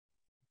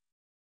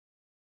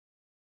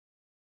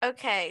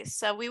Okay,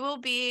 so we will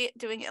be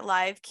doing a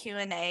live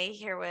Q&A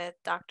here with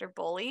Dr.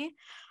 Boley.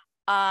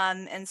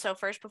 And so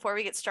first, before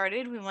we get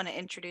started, we want to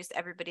introduce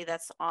everybody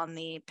that's on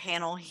the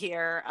panel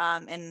here,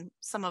 and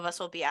some of us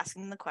will be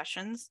asking the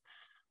questions.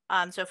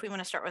 So if we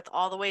want to start with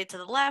all the way to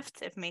the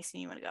left, if Mason,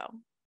 you want to go.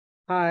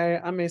 Hi,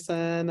 I'm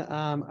Mason.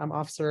 I'm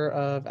Officer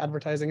of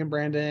Advertising and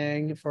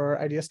Branding for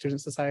Idea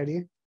Student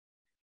Society.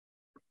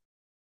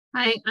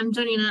 Hi, I'm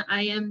Janina.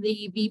 I am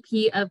the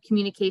VP of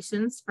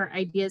Communications for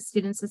Ideas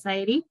Student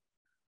Society.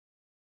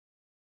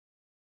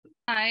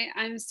 Hi,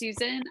 I'm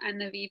Susan. I'm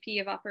the VP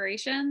of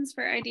Operations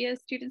for Ideas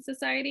Student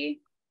Society.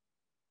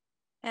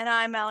 And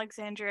I'm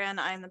Alexandria, and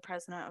I'm the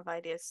President of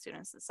Ideas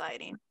Student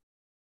Society.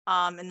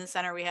 In the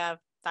center, we have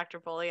Dr.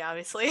 Boley,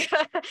 obviously.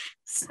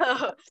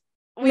 So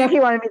if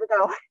you wanted me to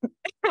go.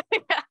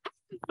 Yeah,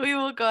 we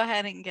will go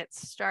ahead and get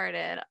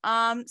started.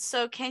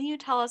 So can you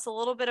tell us a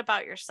little bit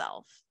about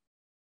yourself?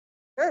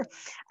 Sure.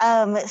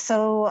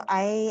 So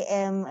I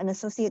am an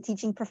associate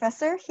teaching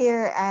professor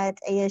here at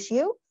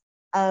ASU.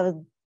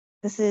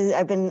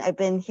 I've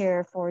been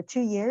here for 2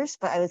 years,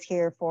 but I was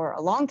here for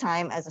a long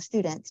time as a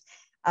student.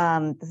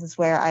 This is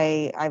where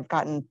I've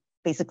gotten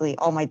basically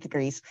all my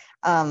degrees.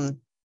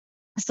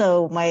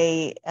 So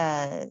my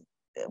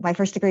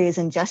first degree is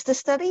in justice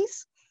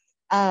studies,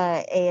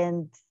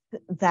 and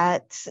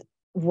that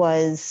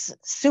was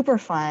super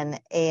fun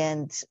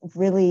and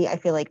really, I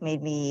feel like,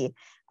 made me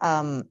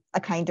a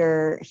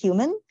kinder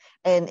human,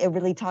 and it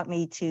really taught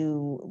me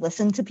to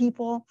listen to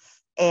people,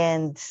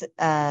 and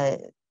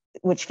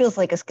which feels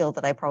like a skill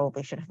that I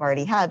probably should have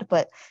already had,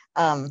 but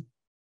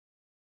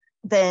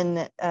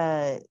then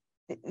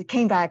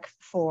came back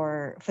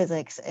for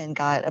physics and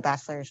got a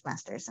bachelor's,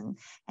 master's, and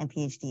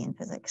PhD in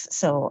physics.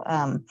 So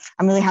I'm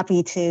really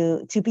happy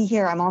to be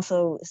here. I'm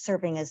also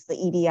serving as the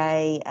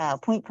EDI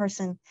point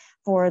person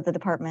for the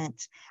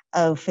Department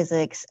of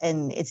Physics,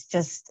 and it's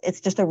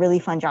just a really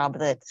fun job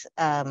that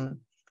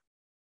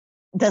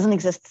doesn't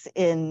exist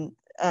in.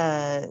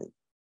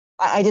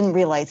 I didn't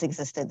realize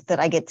existed,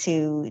 that I get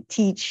to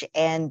teach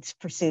and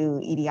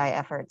pursue EDI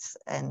efforts,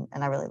 and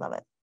I really love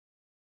it.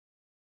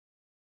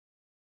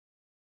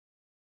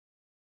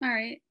 All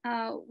right.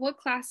 What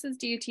classes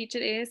do you teach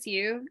at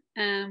ASU,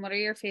 and what are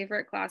your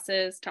favorite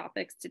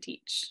topics to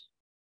teach?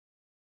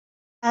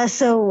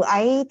 So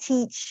I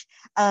teach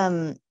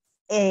in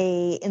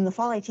the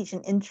fall, I teach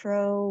an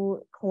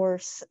intro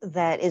course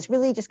that is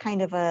really just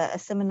kind of a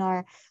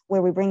seminar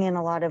where we bring in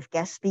a lot of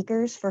guest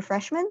speakers for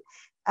freshmen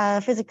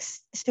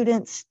physics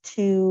students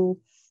to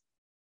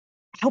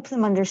help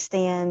them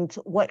understand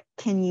what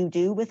can you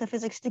do with a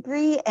physics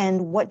degree and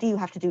what do you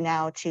have to do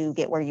now to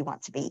get where you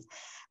want to be.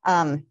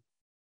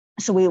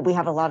 So we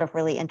have a lot of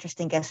really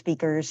interesting guest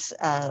speakers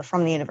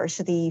from the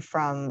university,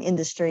 from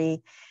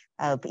industry,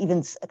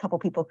 even a couple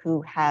people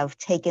who have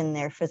taken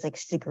their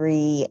physics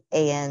degree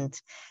and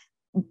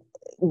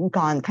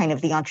gone kind of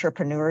the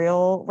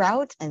entrepreneurial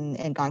route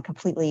and gone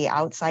completely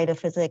outside of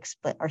physics,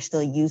 but are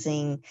still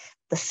using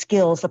the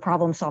skills, the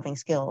problem solving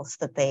skills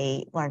that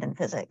they learned in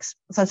physics.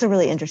 So it's a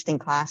really interesting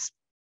class.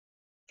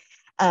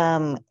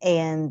 And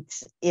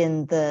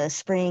in the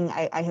spring,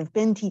 I have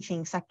been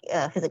teaching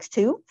Physics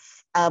 2,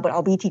 but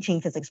I'll be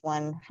teaching Physics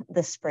 1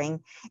 this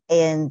spring.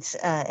 And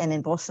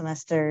in both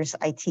semesters,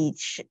 I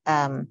teach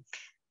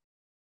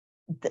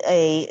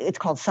it's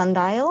called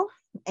Sundial,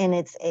 and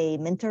it's a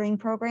mentoring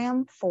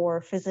program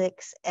for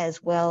physics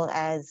as well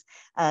as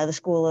the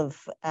School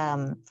of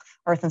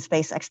Earth and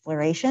Space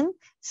Exploration.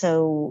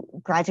 So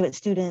graduate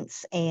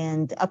students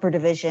and upper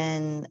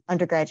division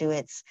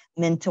undergraduates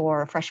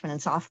mentor freshmen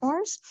and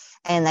sophomores,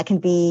 and that can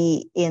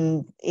be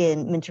in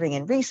mentoring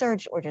and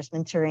research, or just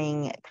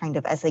mentoring kind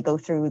of as they go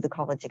through the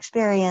college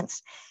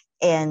experience.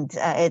 And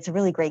it's a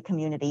really great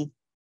community.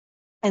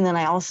 And then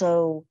I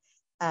also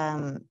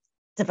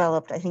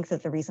developed, I think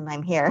that the reason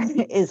I'm here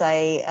is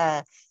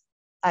I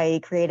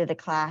created a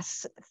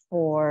class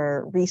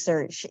for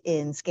research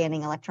in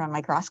scanning electron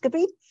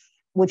microscopy,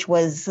 which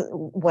was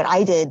what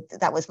I did.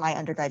 That was my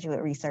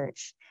undergraduate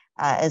research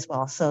as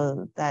well.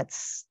 So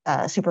that's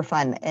super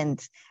fun.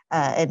 And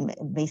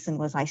Mason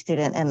was my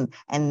student,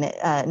 and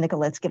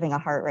Nicolette's giving a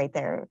heart right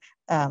there.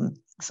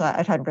 So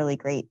I've had really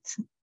great,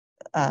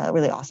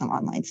 really awesome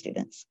online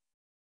students.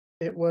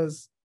 It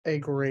was a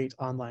great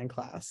online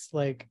class.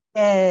 Like,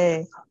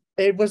 Yay.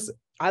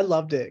 I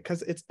loved it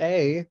because it's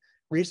A,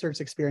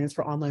 research experience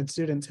for online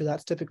students who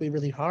that's typically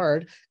really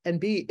hard, and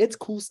B, it's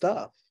cool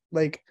stuff.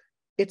 Like,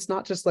 it's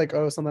not just like,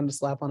 oh, something to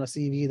slap on a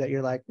CV that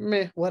you're like,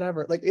 meh,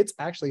 whatever. Like, it's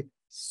actually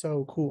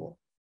so cool.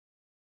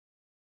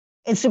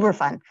 It's super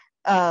fun.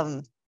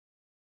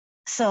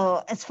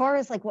 So as far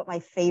as like what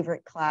my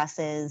favorite class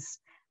is,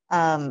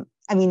 I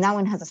mean, that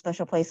one has a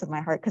special place in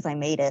my heart because I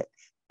made it.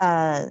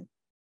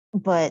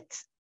 But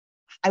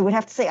I would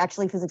have to say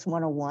actually Physics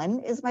 101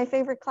 is my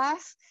favorite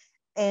class.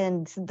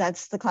 And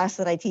that's the class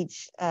that I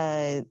teach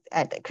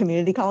at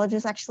community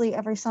colleges actually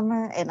every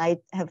summer. And I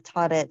have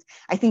taught it,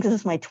 I think this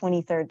is my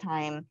 23rd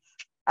time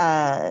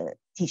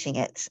teaching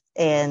it.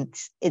 And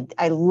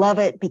I love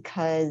it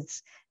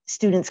because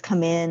students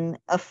come in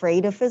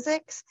afraid of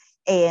physics,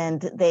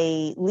 and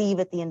they leave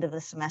at the end of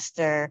the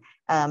semester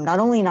not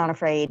only not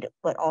afraid,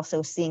 but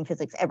also seeing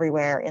physics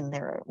everywhere in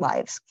their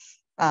lives.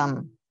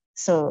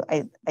 So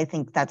I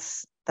think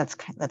that's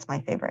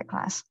my favorite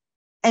class.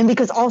 And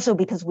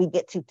because we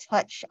get to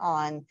touch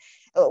on,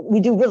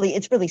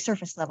 it's really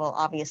surface level,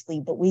 obviously,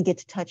 but we get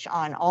to touch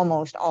on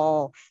almost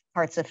all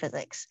parts of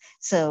physics.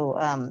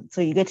 So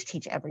you get to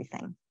teach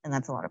everything, and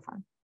that's a lot of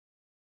fun.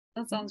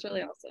 That sounds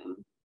really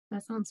awesome.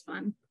 That sounds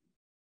fun.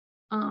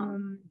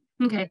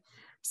 Okay.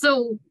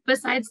 So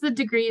besides the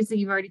degrees that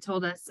you've already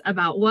told us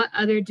about, what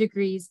other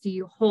degrees do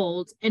you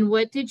hold, and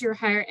what did your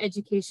higher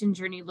education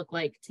journey look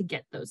like to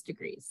get those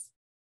degrees?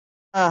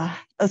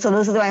 So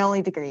those are my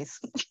only degrees.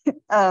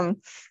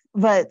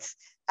 But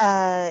so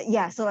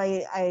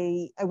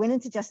I went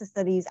into justice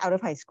studies out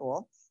of high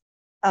school.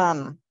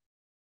 And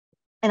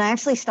I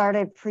actually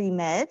started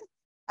pre-med,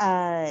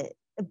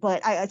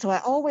 but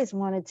I always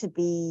wanted to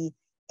be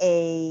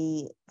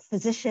a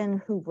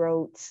physician who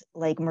wrote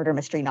like murder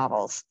mystery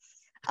novels.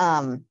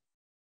 I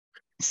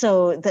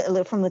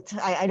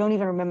don't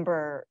even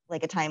remember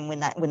like a time when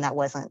that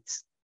wasn't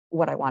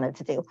what I wanted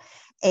to do,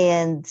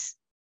 and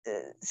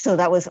so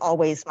that was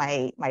always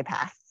my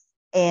path.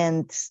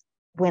 And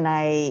when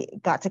I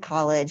got to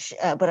college,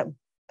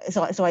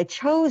 so I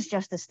chose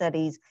justice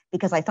studies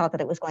because I thought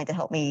that it was going to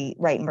help me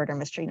write murder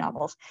mystery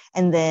novels.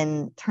 And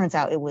then turns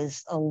out it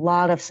was a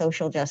lot of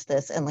social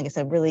justice, and like I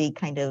said, really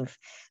kind of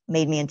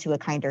made me into a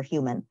kinder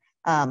human.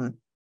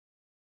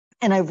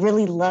 And I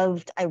really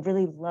loved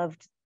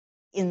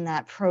in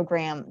that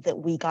program that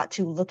we got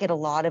to look at a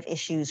lot of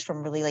issues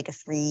from really like a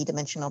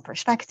 3-dimensional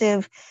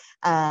perspective.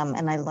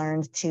 And I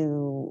learned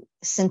to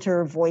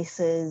center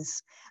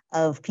voices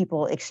of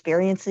people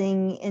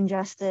experiencing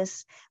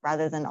injustice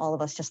rather than all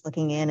of us just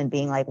looking in and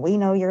being like, we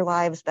know your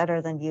lives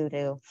better than you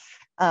do.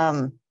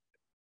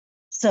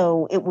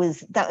 So it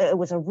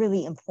was a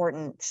really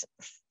important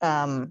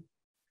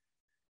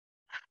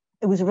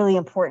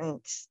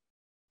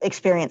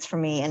experience for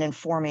me in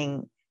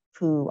informing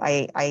who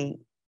I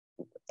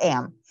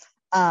am.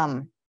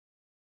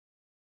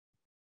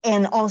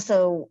 And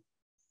also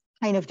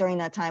kind of during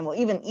that time, well,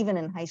 even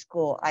in high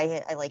school,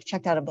 I like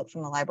checked out a book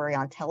from the library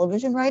on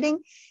television writing,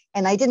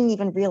 and I didn't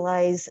even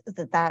realize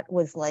that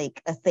was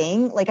like a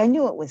thing. Like I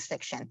knew it was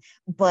fiction,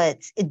 but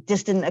it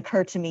just didn't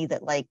occur to me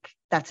that like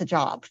that's a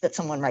job, that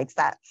someone writes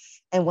that.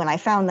 And when I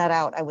found that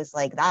out, I was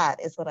like,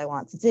 that is what I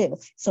want to do.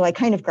 So I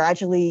kind of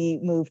gradually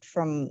moved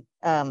from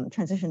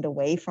transitioned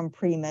away from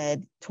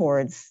pre-med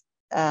towards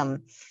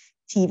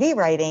TV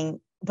writing,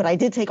 but I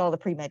did take all the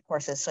pre-med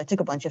courses. So I took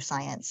a bunch of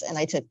science, and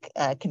I took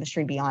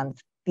chemistry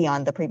beyond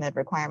the pre-med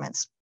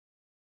requirements.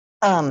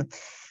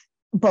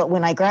 But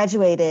when I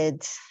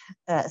graduated,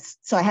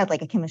 so I had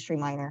like a chemistry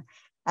minor,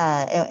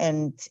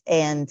 and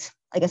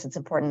I guess it's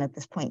important at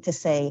this point to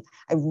say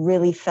I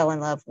really fell in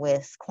love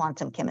with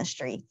quantum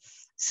chemistry.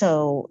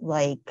 So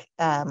like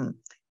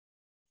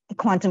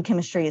quantum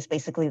chemistry is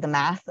basically the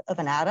math of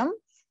an atom,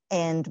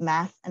 and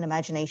math and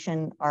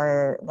imagination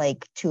are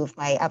like two of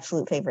my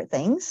absolute favorite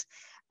things.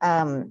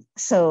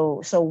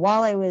 So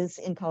while I was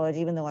in college,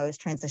 even though I was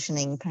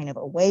transitioning kind of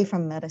away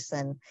from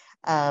medicine,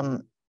 I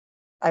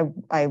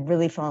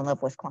really fell in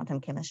love with quantum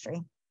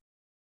chemistry.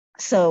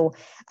 So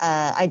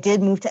I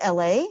did move to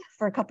LA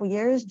for a couple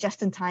years,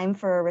 just in time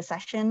for a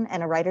recession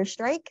and a writer's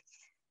strike,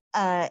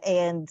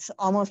 and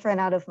almost ran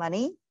out of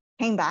money.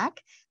 Came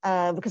back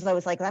because I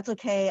was like, that's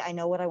okay. I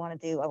know what I want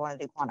to do. I want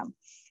to do quantum.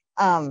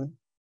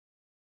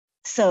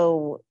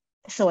 So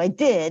I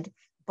did,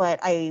 but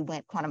I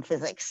went quantum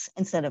physics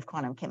instead of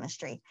quantum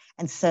chemistry.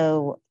 And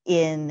so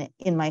in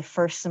my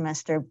first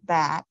semester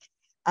back,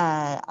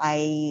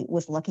 I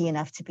was lucky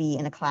enough to be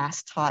in a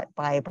class taught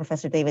by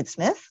Professor David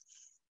Smith,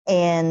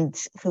 and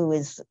who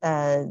is,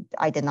 I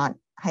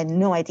had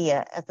no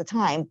idea at the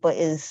time, but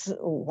is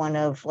one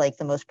of like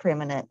the most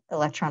preeminent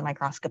electron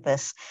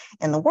microscopists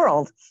in the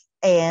world.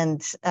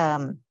 And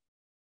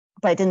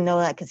but I didn't know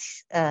that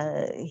because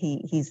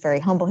he's very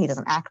humble. He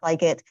doesn't act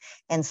like it.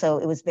 And so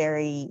it was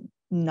very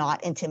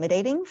not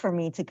intimidating for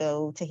me to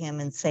go to him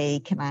and say,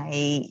 can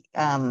I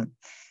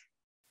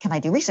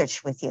do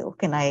research with you?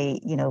 Can I,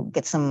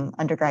 get some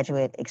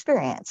undergraduate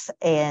experience?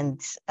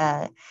 And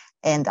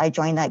I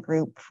joined that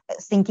group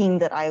thinking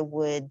that I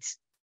would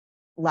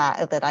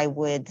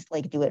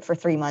like do it for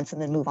 3 months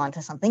and then move on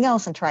to something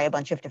else and try a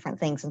bunch of different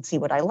things and see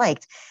what I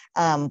liked.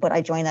 But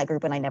I joined that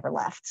group and I never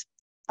left.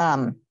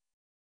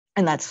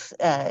 And that's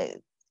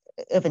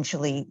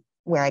eventually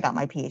where I got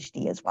my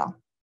PhD as well.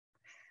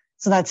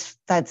 So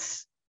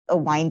that's a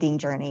winding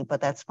journey,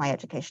 but that's my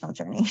educational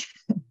journey.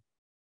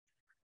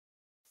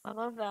 I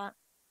love that.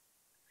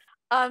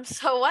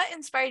 So what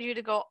inspired you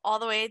to go all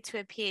the way to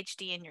a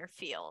PhD in your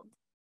field?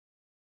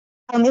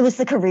 It was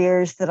the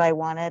careers that I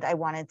wanted. I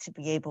wanted to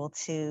be able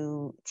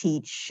to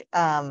teach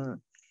at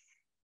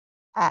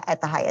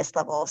the highest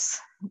levels,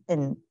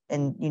 and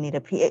you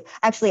need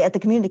actually at the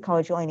community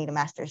college you only need a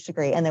master's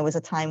degree, and there was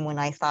a time when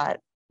I thought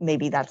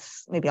maybe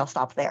I'll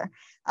stop there.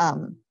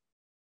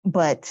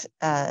 but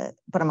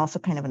I'm also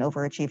kind of an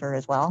overachiever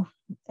as well.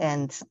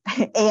 And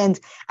and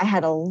I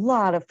had a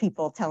lot of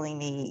people telling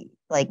me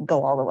like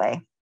go all the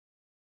way.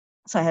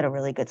 So I had a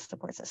really good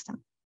support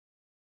system.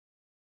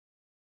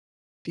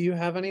 Do you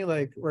have any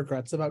like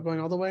regrets about going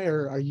all the way,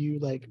 or are you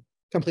like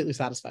completely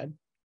satisfied?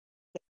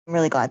 I'm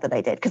really glad that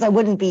I did, because I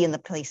wouldn't be in the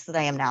place that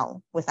I am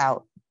now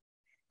without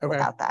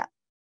that.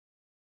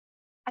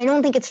 I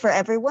don't think it's for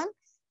everyone,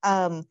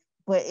 but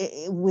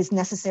it was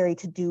necessary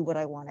to do what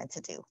I wanted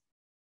to do.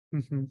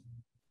 Mm-hmm.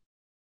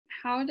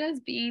 How does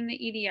being the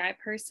EDI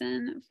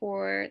person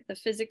for the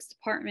physics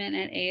department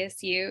at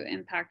ASU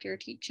impact your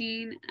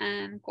teaching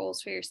and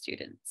goals for your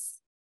students?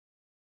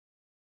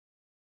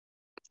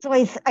 So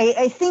I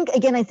think,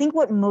 again, I think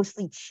what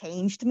mostly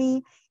changed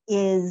me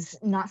is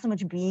not so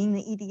much being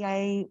the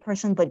EDI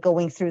person, but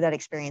going through that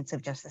experience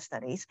of justice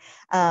studies.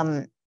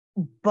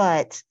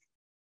 But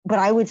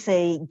I would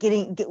say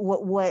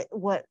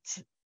what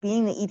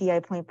being the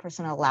EDI point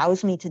person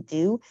allows me to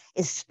do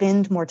is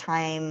spend more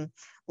time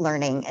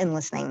learning and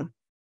listening.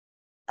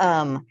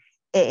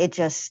 It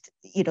just,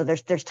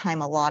 there's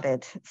time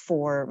allotted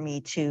for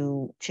me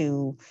to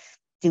do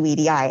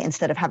EDI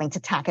instead of having to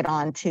tack it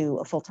on to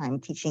a full-time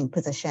teaching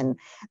position.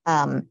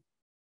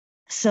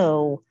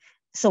 So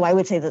I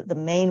would say that the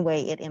main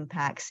way it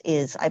impacts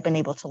is I've been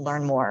able to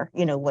learn more,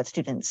 what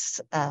students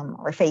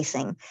are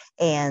facing,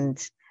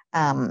 and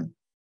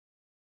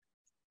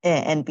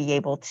be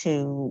able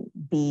to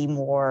be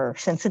more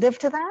sensitive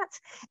to that,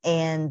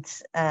 and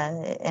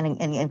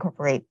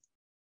incorporate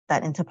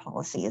that into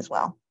policy as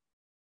well.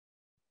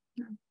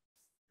 I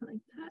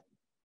like that.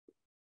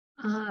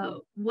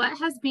 What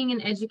has being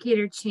an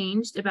educator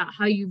changed about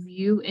how you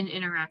view and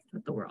interact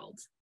with the world?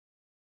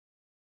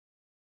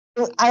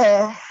 So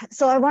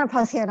I want to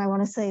pause here, and I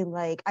want to say,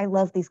 like, I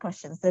love these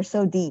questions. They're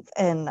so deep,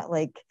 and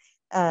like,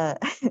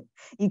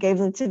 you gave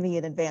them to me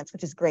in advance,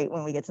 which is great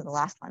when we get to the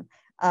last one.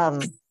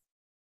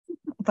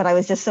 But I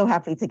was just so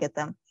happy to get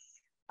them.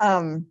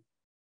 So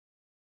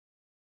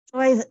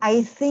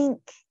I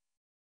think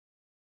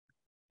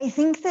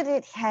that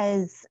it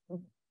has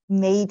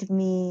made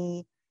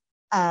me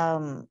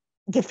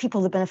give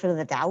people the benefit of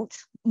the doubt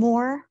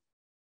more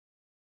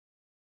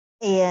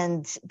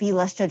and be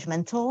less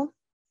judgmental,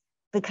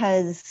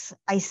 because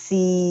I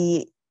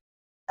see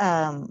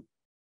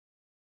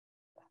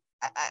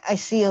I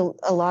see a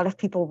lot of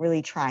people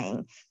really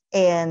trying.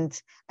 And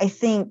I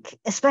think,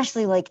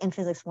 especially like in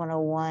Physics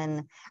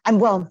 101,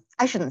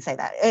 I shouldn't say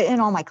that in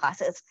all my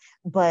classes,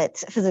 but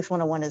Physics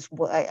 101 is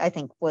what I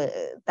think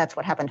that's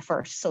what happened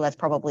first. So that's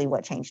probably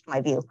what changed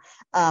my view.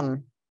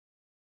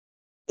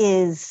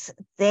 Is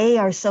they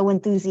are so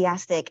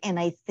enthusiastic, and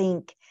I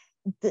think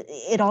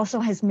it also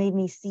has made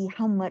me see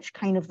how much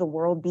kind of the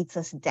world beats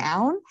us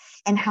down,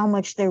 and how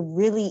much there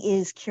really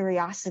is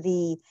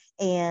curiosity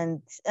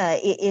and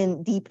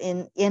deep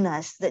in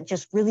us that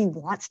just really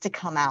wants to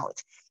come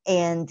out.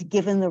 And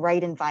given the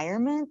right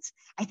environment,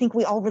 I think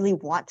we all really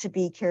want to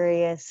be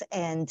curious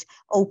and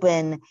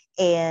open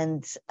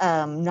and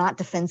not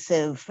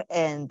defensive.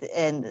 And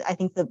I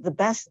think the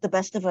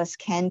best of us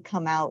can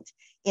come out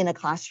in a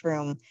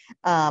classroom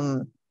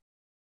in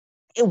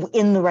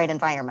the right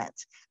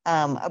environment.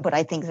 But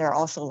I think there are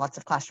also lots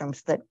of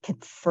classrooms that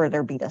could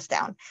further beat us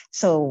down.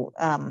 So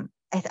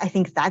I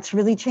think that's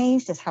really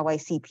changed, is how I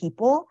see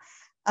people.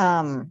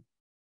 And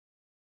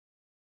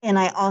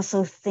I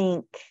also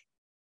think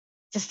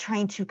just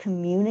trying to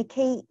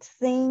communicate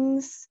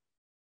things,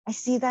 I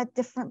see that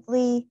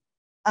differently.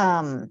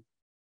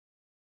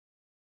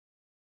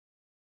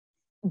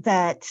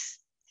 That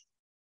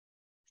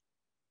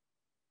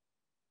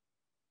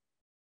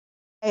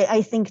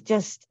I think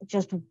just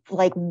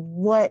like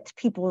what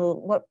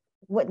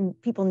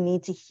people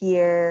need to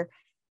hear.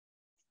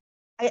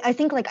 I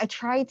think, like, I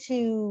try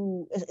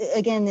to,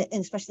 again,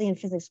 especially in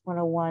Physics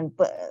 101,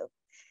 but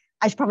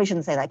I probably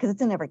shouldn't say that because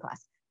it's in every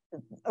class. I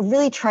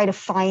really try to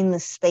find the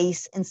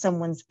space in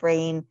someone's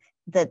brain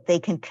that they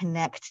can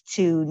connect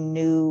to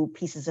new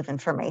pieces of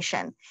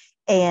information.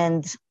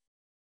 And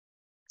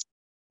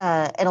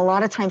a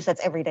lot of times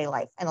that's everyday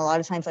life. And a lot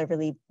of times I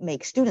really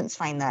make students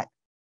find that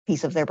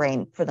piece of their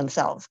brain for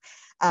themselves.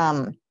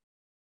 So,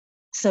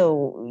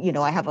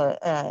 I have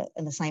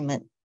an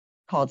assignment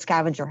called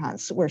scavenger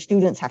hunts, where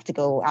students have to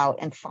go out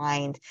and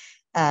find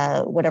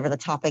whatever the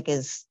topic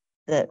is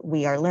that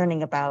we are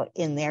learning about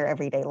in their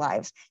everyday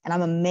lives. And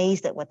I'm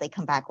amazed at what they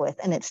come back with.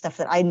 And it's stuff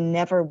that I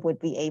never would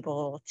be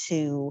able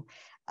to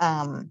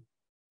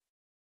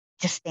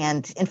just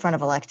stand in front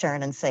of a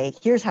lectern and say,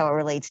 here's how it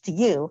relates to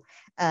you.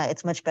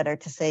 It's much better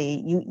to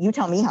say, you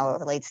tell me how it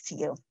relates to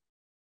you.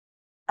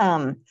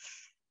 And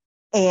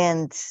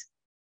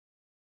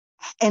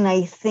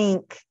I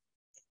think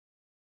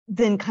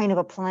then kind of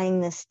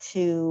applying this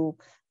to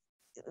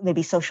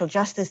maybe social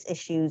justice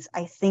issues,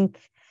 I think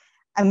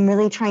I'm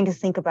really trying to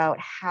think about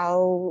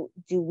how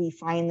do we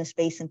find the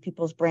space in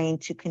people's brain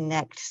to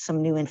connect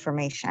some new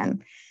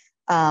information.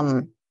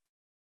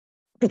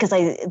 Because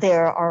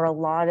there are a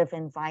lot of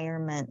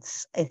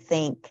environments, I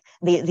think,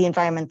 the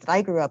environment that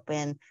I grew up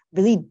in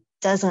really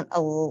doesn't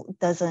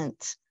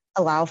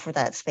allow for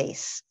that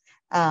space.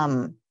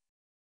 And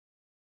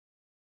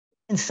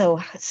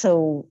so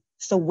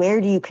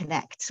where do you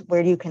connect?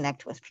 Where do you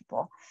connect with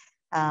people?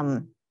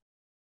 And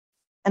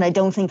I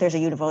don't think there's a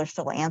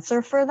universal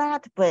answer for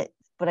that, but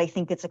I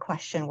think it's a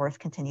question worth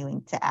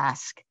continuing to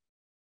ask.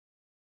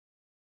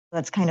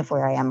 That's kind of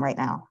where I am right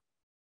now.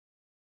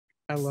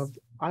 I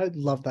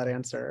love that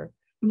answer.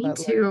 Me That,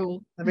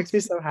 too. that makes me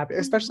so happy,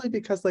 especially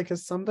because like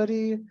as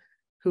somebody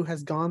who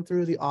has gone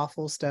through the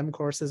awful STEM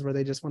courses where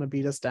they just want to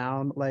beat us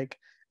down, like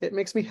it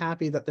makes me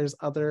happy that there's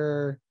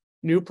other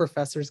new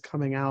professors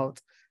coming out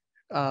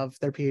of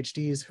their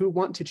PhDs who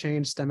want to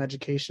change STEM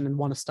education and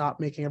want to stop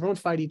making everyone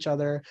fight each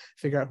other,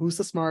 figure out who's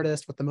the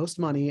smartest with the most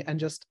money, and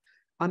just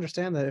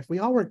understand that if we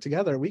all work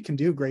together, we can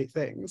do great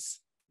things.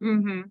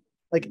 Mm-hmm.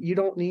 Like you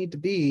don't need to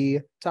be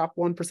top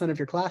 1% of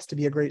your class to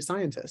be a great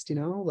scientist, you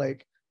know,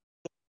 like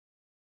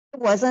It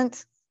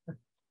wasn't.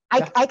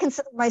 Yeah. I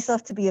consider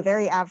myself to be a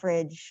very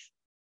average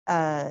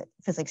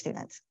physics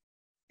student.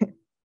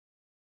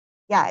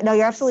 Yeah, no,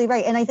 you're absolutely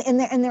right.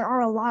 And there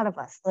are a lot of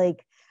us,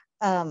 like,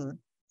 and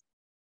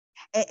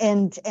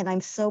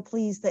I'm so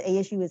pleased that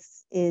ASU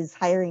is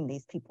hiring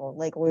these people.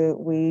 Like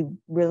we've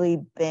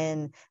really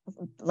been,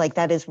 like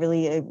that is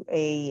really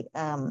a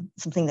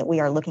something that we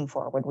are looking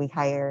for when we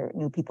hire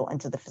new people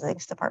into the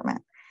physics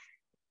department.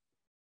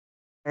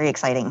 Very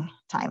exciting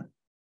time.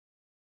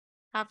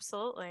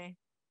 Absolutely.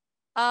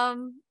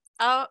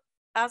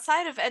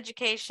 Outside of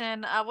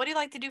education, what do you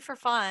like to do for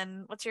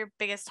fun? What's your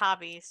biggest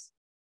hobbies?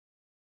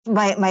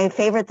 My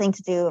favorite thing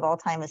to do of all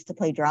time is to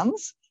play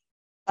drums.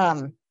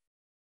 I've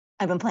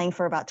been playing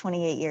for about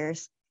 28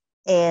 years,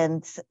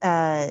 and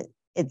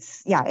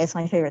it's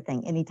my favorite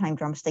thing. Anytime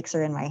drumsticks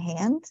are in my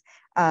hand,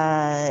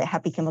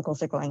 happy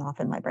chemicals are going off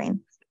in my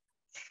brain.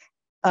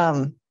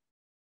 So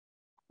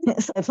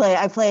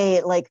I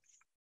play like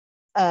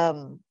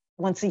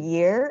once a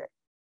year.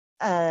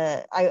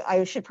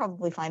 I should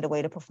probably find a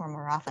way to perform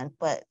more often,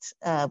 but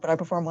I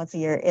perform once a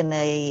year in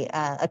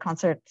a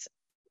concert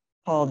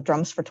called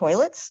Drums for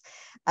Toilets,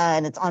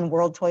 and it's on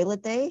World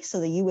Toilet Day.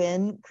 So the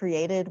UN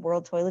created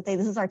World Toilet Day.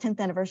 This is our 10th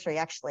anniversary,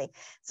 actually.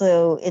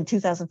 So in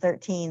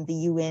 2013, the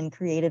UN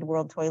created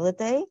World Toilet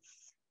Day.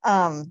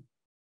 And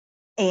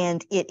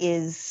it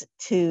is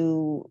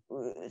to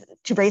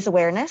raise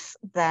awareness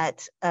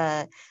that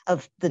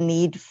of the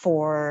need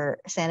for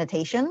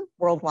sanitation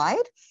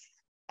worldwide.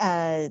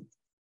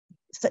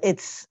 So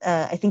it's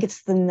I think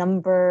it's the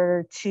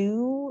number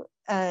 2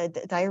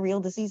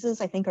 diarrheal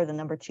diseases, I think, are the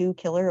number 2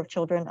 killer of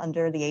children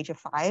under the age of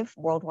 5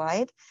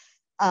 worldwide.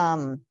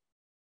 When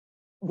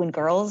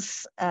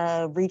girls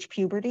reach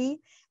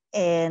puberty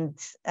and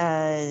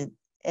start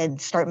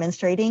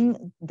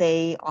menstruating,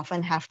 they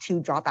often have to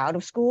drop out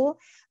of school,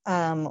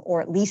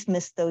 or at least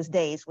miss those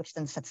days, which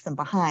then sets them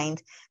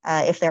behind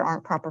if there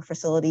aren't proper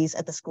facilities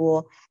at the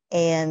school.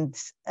 And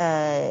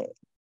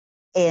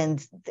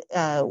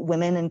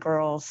women and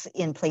girls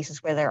in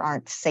places where there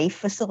aren't safe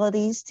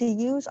facilities to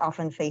use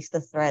often face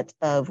the threat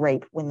of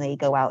rape when they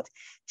go out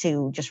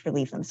to just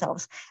relieve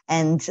themselves.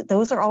 And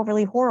those are all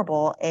really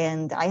horrible.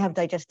 And I have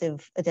a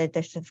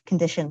digestive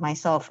condition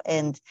myself,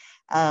 and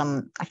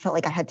I felt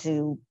like I had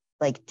to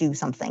do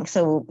something.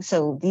 So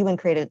the UN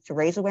created it to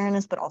raise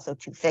awareness, but also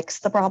to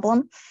fix the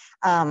problem.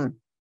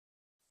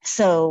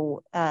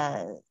 So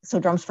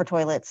Drums for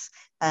Toilets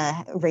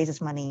raises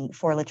money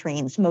for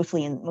latrines,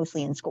 mostly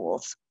in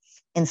schools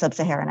in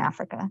sub-Saharan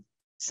Africa.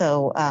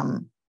 So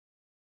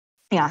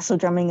so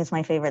drumming is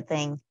my favorite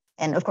thing,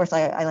 and of course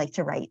I like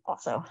to write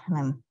also,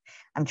 and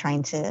I'm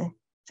trying to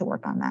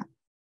work on that.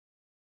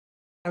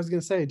 I was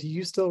gonna say, do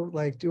you still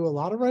do a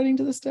lot of writing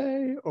to this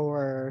day,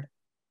 or?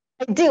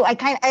 I do. I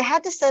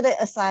had to set it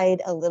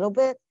aside a little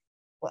bit.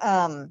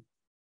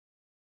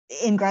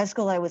 In grad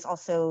school, I was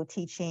also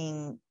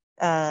teaching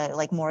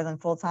more than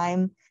full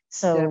time.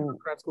 So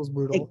grad school's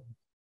brutal.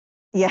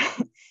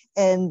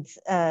 And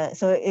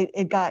so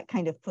it got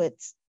kind of put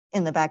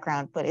in the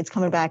background, but it's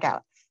coming back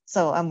out.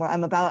 So I'm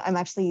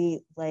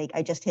actually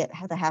I just hit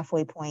the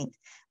halfway point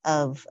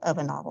of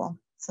a novel.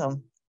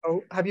 So.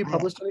 Oh, have you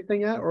published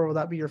anything yet, or will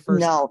that be your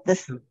first? No,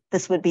 this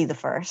would be the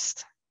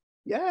first.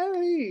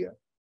 Yay!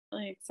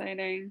 Really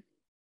exciting.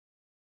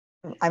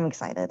 I'm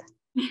excited.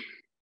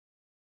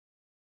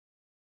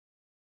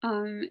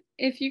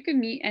 If you could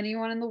meet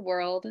anyone in the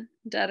world,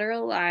 dead or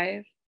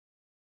alive,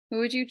 who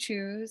would you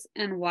choose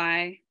and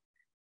why?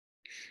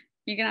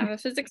 You can have a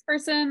physics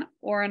person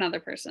or another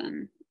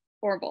person,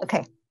 or both.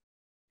 Okay.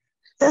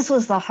 This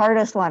was the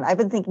hardest one. I've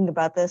been thinking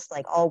about this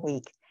all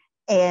week,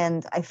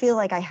 and I feel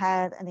like I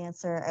had an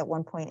answer at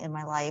one point in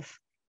my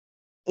life,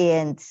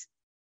 and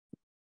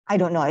I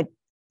don't know.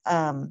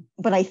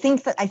 But I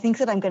think that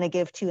I'm going to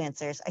give 2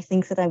 answers. I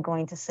think that I'm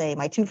going to say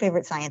my 2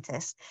 favorite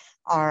scientists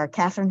are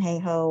Katherine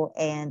Hayhoe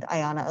and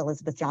Ayanna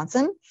Elizabeth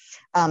Johnson.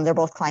 They're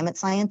both climate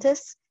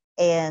scientists,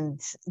 and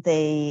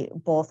they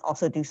both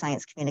also do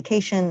science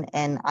communication.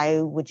 And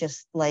I would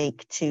just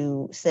like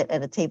to sit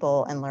at a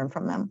table and learn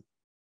from them.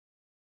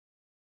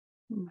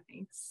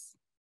 Nice.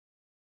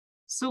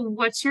 So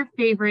what's your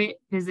favorite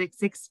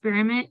physics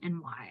experiment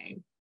and why?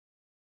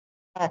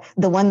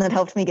 The one that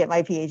helped me get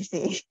my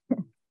PhD.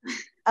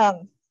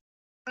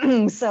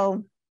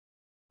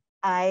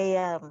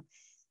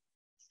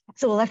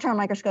 So electron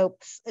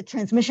microscopes,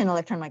 transmission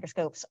electron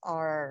microscopes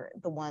are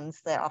the ones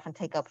that often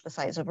take up the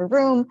size of a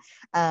room.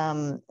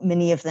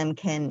 Many of them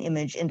can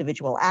image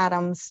individual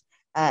atoms,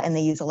 and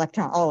they use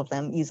all of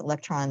them use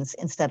electrons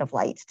instead of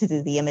light to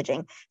do the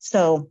imaging.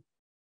 So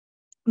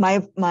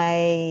all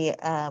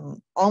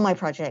my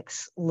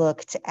projects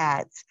looked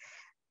at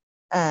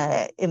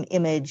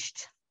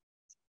imaged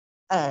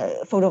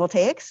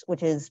photovoltaics,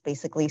 which is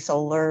basically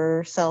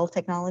solar cell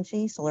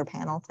technology, solar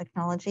panel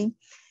technology,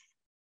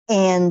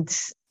 and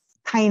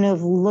kind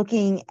of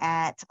looking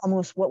at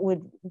almost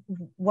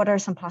what are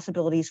some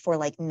possibilities for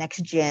like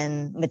next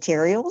gen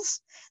materials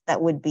that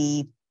would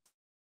be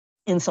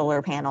in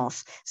solar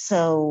panels.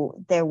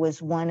 So there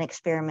was one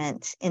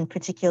experiment in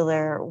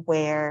particular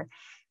where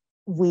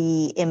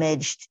we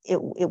imaged,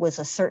 it was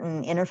a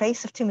certain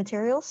interface of two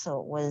materials. So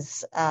it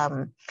was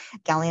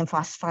gallium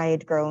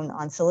phosphide grown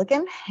on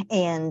silicon.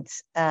 And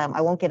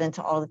I won't get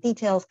into all the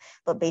details,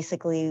 but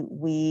basically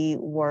we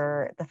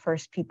were the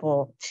first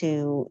people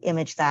to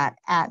image that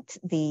at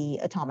the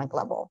atomic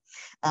level.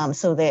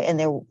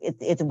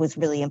 It was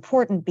really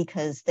important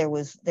because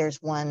there's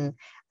one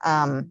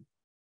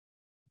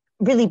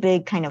really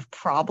big kind of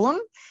problem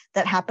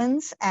that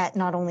happens at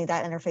not only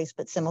that interface,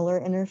 but similar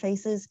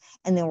interfaces.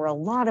 And there were a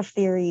lot of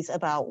theories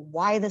about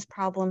why this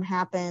problem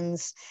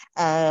happens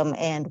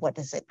and what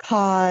does it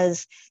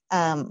cause.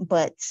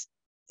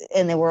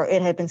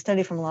 It had been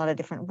studied from a lot of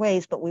different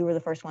ways, but we were the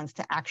first ones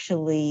to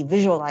actually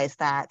visualize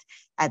that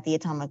at the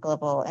atomic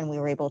level. And we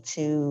were able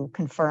to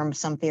confirm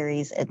some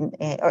theories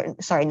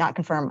not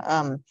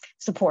confirm,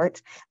 support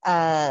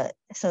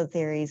some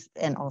theories,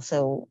 and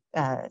also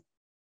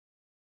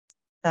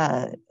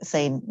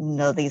say,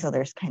 no, these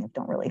others kind of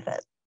don't really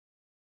fit.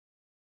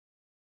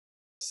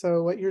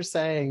 So what you're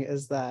saying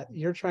is that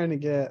you're trying to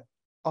get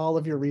all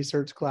of your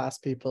research class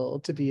people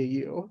to be a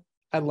you.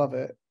 I love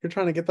it. You're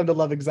trying to get them to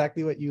love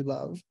exactly what you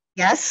love.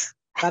 Yes.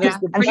 That is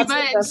pretty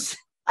much.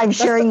 I'm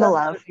sharing the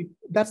love.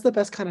 That's the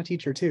best kind of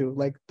teacher too.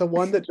 Like the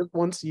one that just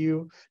wants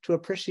you to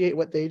appreciate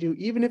what they do,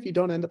 even if you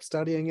don't end up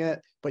studying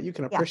it, but you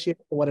can appreciate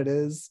it for what it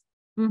is.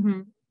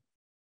 Mm-hmm.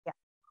 Yeah.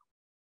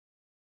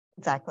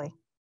 Exactly.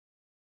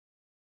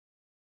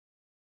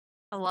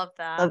 I love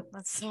that.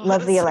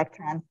 Love the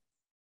electron.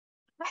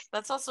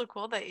 That's also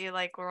cool that you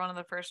were one of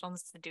the first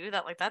ones to do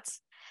that. Like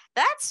that's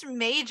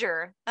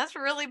major. That's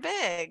really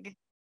big.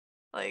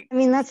 Like, I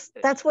mean, that's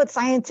what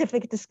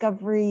scientific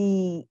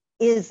discovery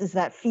is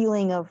that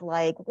feeling of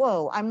like,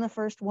 whoa, I'm the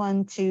first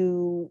one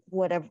to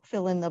whatever,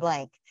 fill in the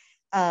blank.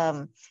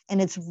 And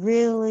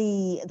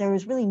there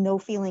was really no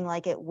feeling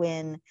like it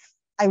when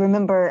I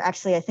remember,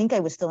 actually, I think I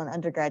was still an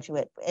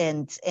undergraduate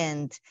and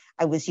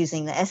I was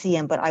using the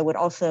SEM, but I would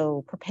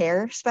also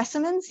prepare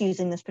specimens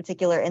using this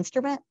particular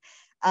instrument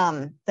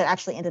that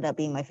actually ended up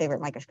being my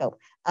favorite microscope.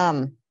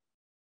 And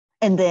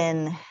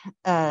then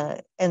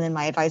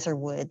my advisor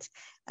would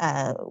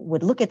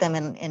look at them,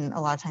 and a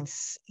lot of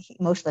times,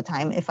 most of the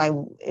time, if I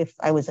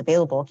was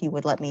available, he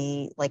would let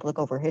me look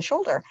over his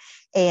shoulder.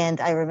 And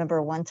I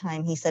remember one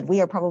time he said, "We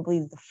are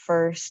probably the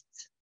first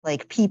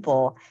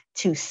people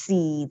to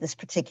see this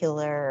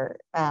particular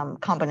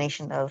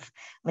combination of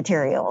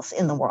materials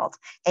in the world."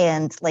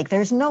 And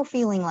there's no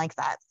feeling like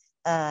that,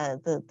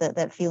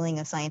 that feeling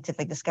of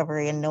scientific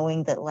discovery and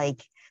knowing that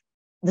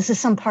this is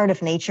some part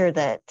of nature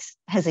that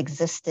has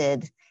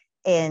existed,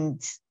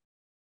 and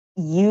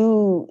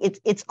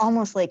it's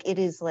almost like it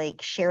is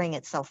sharing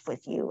itself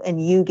with you, and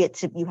you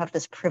have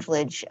this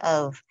privilege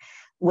of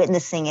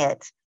witnessing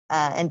it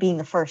and being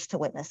the first to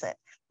witness it.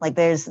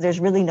 There's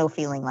really no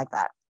feeling like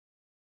that.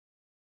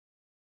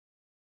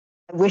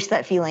 I wish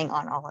that feeling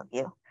on all of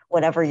you,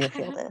 whatever your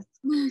field is.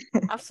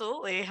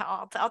 Absolutely.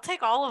 I'll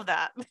take all of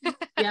that.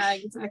 Yeah,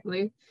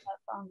 exactly.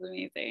 That sounds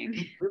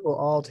amazing. We will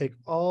all take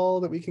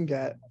all that we can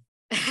get.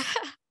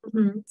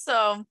 Mm-hmm.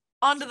 So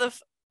on to the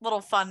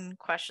little fun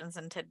questions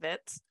and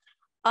tidbits.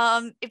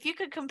 If you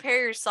could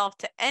compare yourself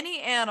to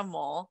any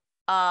animal,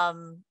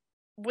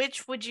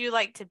 which would you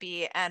like to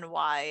be and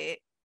why?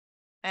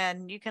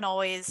 And you can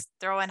always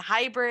throw in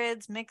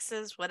hybrids,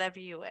 mixes, whatever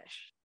you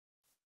wish.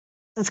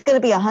 It's going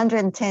to be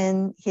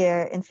 110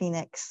 here in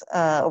Phoenix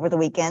over the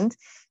weekend.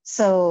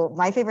 So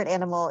my favorite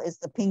animal is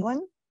the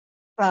penguin,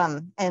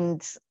 and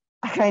I'm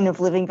kind of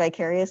living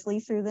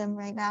vicariously through them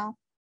right now.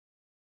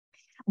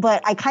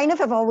 But I kind of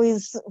have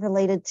always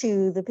related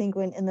to the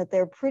penguin in that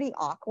they're pretty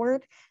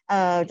awkward,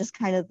 just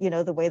kind of,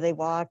 the way they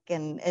walk.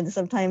 And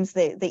sometimes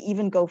they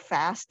even go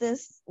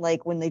fastest,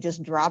 when they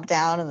just drop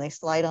down and they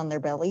slide on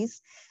their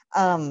bellies.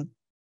 But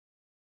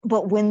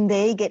when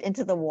they get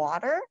into the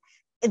water,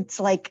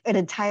 it's an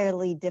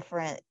entirely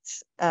different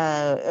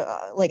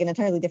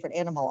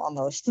animal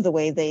almost, the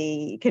way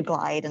they could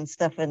glide and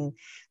stuff. And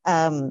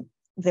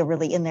they're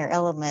really in their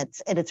element,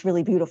 and it's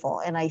really beautiful.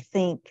 And I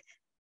think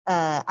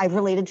I've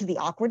related to the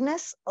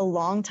awkwardness a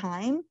long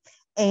time.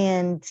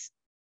 And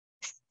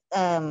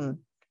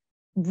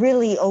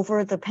really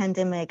over the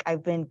pandemic,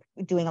 I've been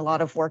doing a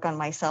lot of work on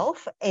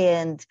myself,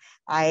 and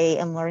I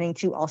am learning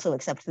to also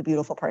accept the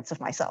beautiful parts of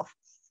myself.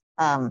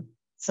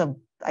 So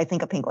I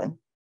think a penguin.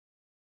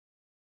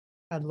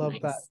 I love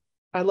that. Nice.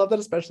 I love that,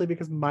 especially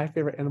because my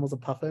favorite animal is a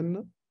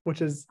puffin,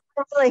 which is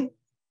Really,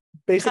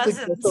 basically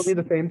Cousins. totally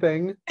the same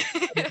thing.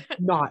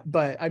 Not,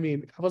 but I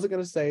mean, I wasn't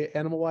going to say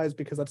animal-wise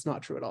because that's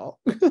not true at all.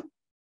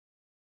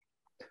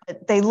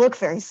 they look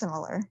very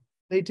similar.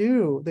 They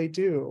do. They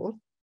do.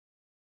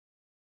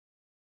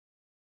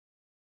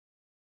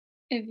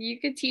 If you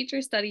could teach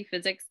or study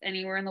physics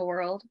anywhere in the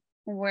world,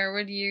 where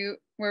would your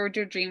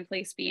dream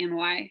place be and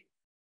why?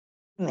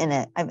 I'm in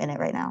it. I'm in it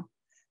right now.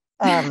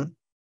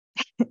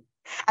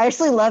 I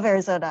actually love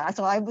Arizona.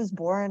 So I was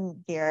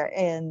born here,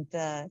 and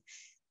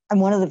I'm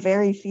one of the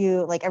very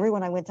few, like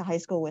everyone I went to high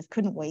school with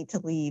couldn't wait to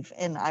leave.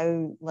 And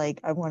I'm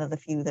one of the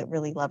few that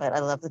really love it. I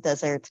love the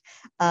desert.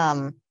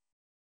 I'm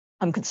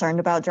concerned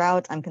about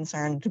drought. I'm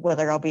concerned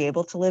whether I'll be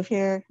able to live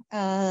here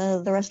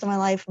the rest of my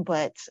life.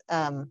 But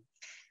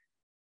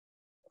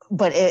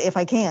if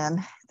I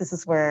can, this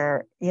is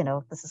where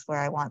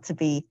I want to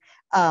be.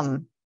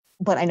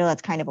 But I know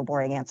that's kind of a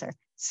boring answer.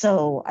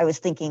 So I was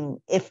thinking,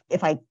 if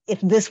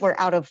this were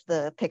out of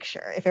the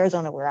picture, if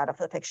Arizona were out of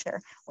the picture,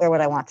 where would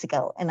I want to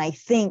go? And I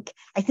think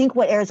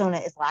what Arizona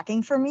is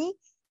lacking for me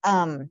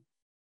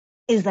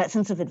is that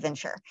sense of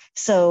adventure.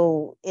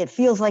 So it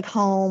feels like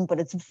home,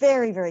 but it's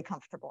very, very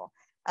comfortable.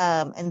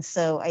 And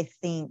so I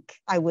think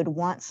I would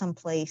want some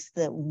place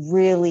that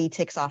really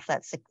ticks off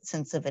that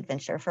sense of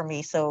adventure for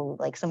me. So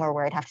like somewhere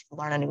where I'd have to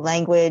learn a new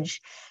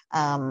language,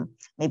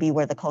 maybe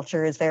where the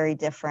culture is very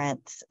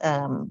different,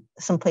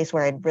 some place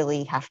where I'd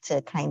really have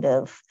to kind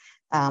of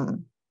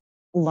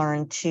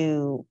learn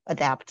to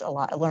adapt a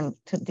lot, learn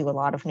to do a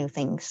lot of new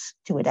things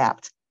to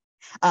adapt.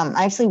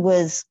 I actually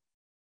was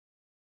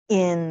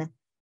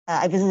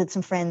I visited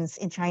some friends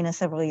in China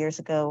several years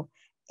ago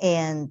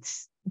and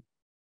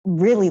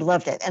really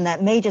loved it. And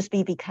that may just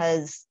be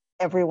because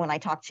everyone I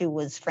talked to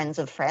was friends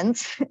of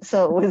friends.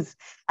 So it was,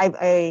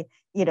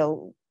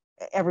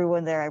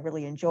 everyone there I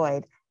really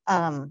enjoyed.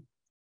 But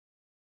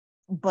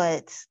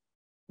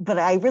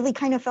I really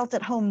kind of felt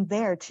at home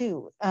there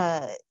too,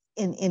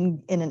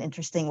 in an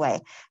interesting way.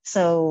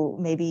 So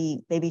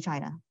maybe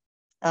China.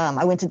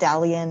 I went to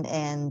Dalian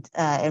and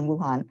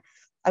Wuhan.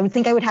 I would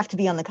think I would have to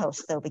be on the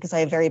coast though, because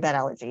I have very bad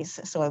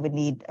allergies. So I would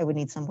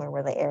need somewhere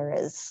where the air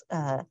is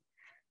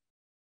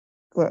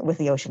with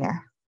the ocean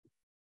air.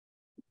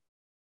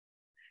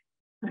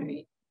 All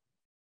right.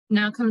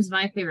 Now comes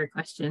my favorite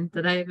question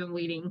that I have been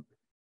waiting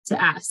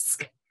to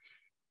ask.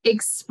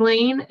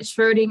 Explain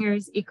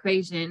Schrodinger's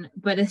equation,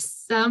 but as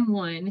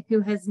someone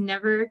who has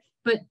never,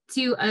 but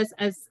to us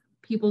as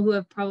people who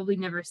have probably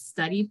never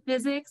studied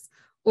physics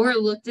or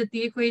looked at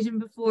the equation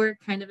before,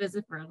 kind of as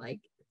if we're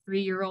like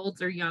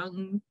 3-year-olds or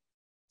young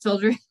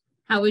children,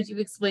 how would you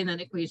explain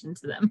that equation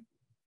to them?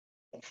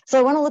 So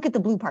I want to look at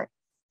the blue part.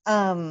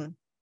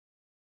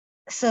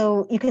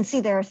 So you can see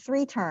there are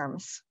 3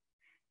 terms,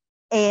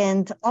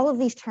 and all of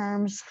these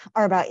terms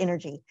are about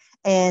energy.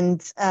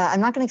 And I'm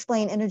not going to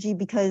explain energy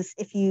because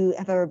if you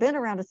have ever been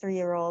around a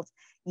 3-year-old,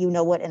 you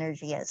know what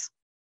energy is.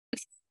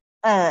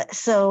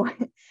 So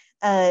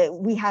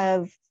we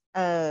have,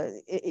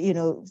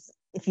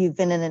 if you've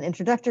been in an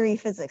introductory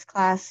physics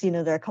class,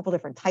 there are a couple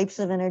different types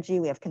of energy.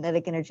 We have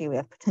kinetic energy, we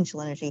have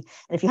potential energy.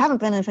 And if you haven't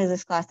been in a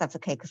physics class, that's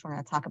okay, because we're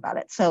going to talk about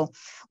it. So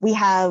we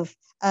have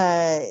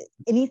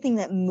anything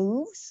that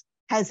moves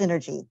has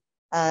energy.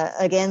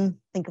 Again,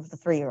 think of the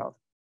 3-year-old.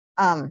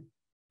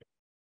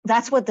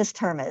 That's what this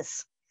term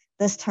is.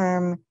 This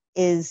term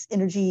is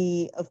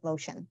energy of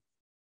motion.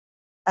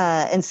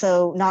 And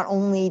so not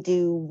only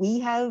do we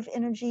have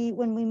energy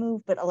when we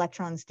move, but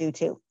electrons do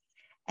too.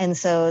 And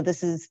so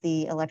this is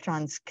the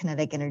electron's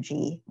kinetic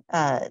energy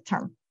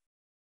term.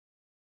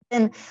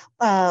 Then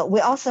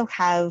we also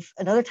have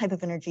another type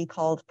of energy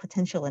called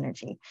potential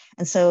energy.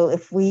 And so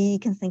if we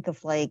can think of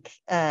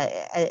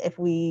if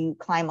we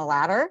climb a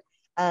ladder,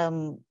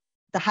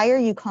 the higher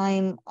you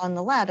climb on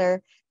the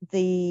ladder,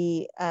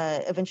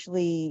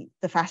 eventually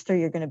the faster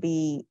you're going to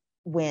be,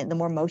 the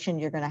more motion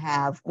you're going to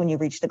have when you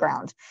reach the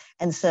ground.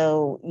 And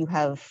so you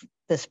have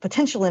this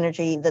potential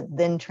energy that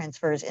then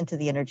transfers into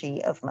the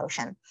energy of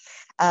motion.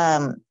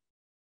 For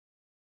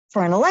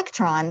an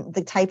electron,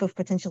 the type of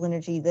potential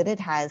energy that it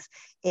has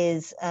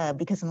is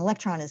because an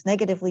electron is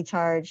negatively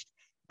charged,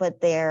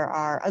 but there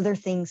are other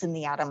things in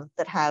the atom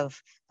that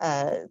have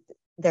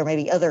there may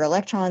be other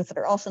electrons that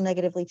are also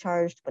negatively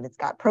charged, but it's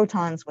got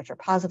protons, which are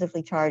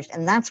positively charged.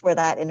 And that's where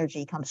that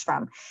energy comes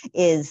from,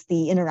 is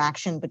the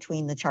interaction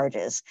between the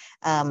charges.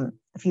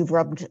 If you've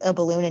rubbed a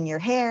balloon in your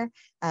hair,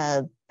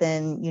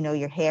 then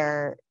your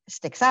hair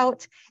sticks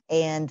out.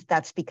 And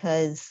that's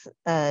because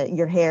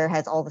your hair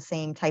has all the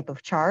same type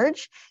of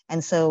charge.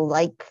 And so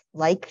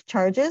like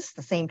charges,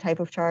 the same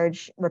type of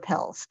charge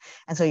repels.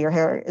 And so your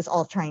hair is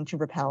all trying to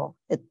repel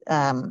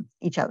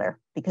each other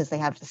because they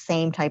have the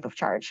same type of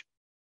charge.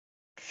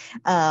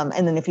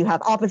 And then if you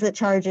have opposite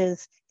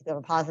charges, if you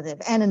have a positive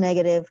and a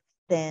negative,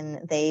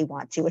 then they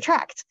want to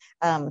attract.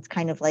 It's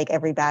kind of like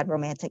every bad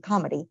romantic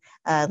comedy,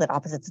 that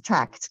opposites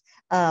attract.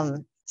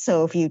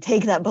 So if you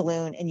take that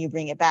balloon and you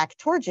bring it back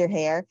towards your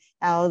hair,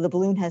 now the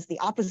balloon has the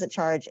opposite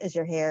charge as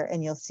your hair,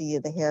 and you'll see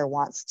the hair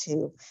wants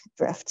to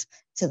drift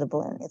to the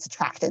balloon. It's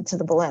attracted to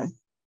the balloon.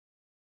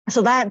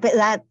 So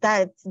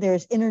that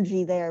there's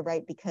energy there,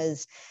 right?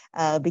 Because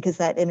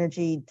that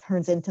energy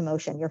turns into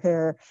motion. Your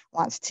hair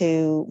wants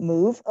to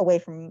move away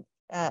from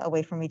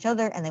each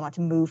other, and they want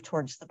to move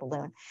towards the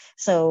balloon.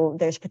 So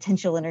there's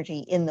potential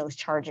energy in those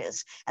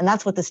charges, and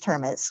that's what this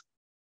term is.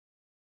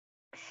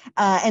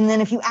 And then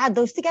if you add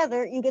those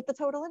together, you get the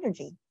total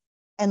energy,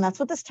 and that's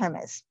what this term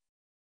is.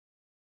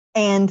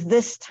 And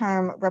this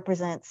term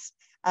represents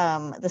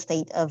the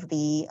state of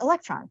the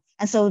electron.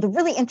 And so the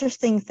really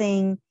interesting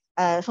thing,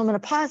 so I'm going to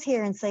pause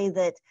here and say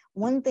that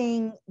one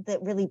thing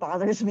that really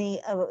bothers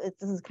me,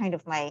 this is kind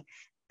of my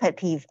pet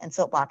peeve and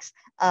soapbox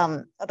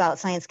about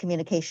science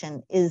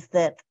communication, is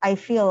that I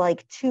feel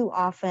like too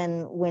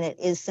often when it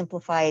is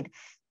simplified,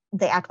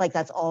 they act like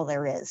that's all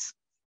there is.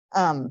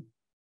 And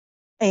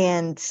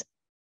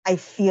I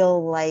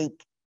feel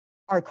like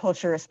our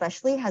culture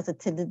especially has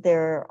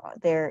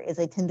there is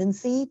a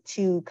tendency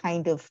to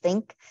kind of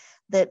think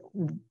that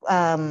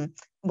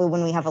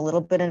when we have a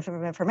little bit of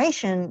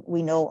information,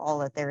 we know all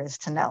that there is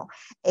to know.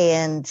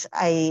 And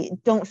I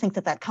don't think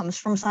that comes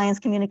from science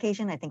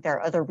communication. I think there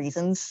are other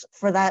reasons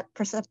for that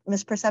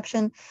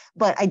misperception,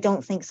 but I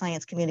don't think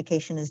science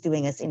communication is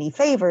doing us any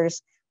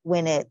favors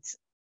when it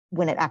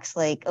acts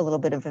like a little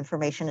bit of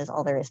information is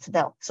all there is to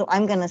know. So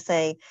I'm going to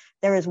say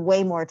there is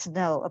way more to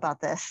know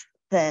about this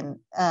than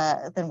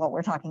what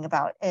we're talking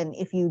about. And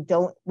if you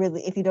don't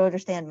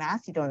understand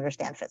math, you don't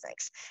understand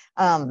physics.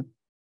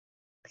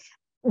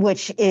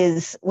 Which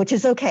is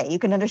okay. You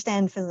can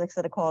understand physics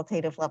at a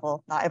qualitative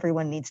level. Not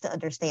everyone needs to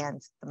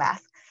understand the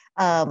math,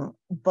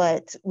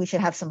 but we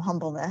should have some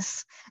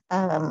humbleness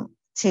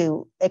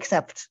to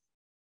accept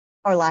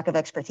our lack of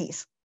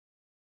expertise.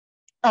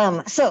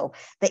 So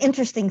the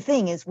interesting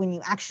thing is when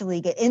you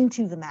actually get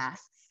into the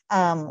math,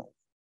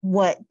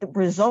 what the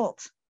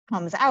result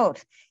comes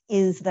out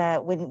is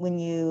that when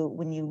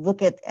you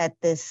look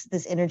at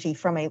this energy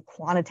from a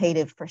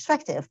quantitative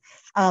perspective,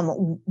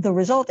 the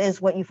result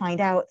is what you find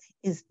out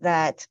is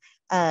that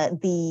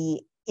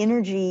the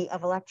energy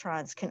of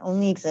electrons can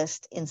only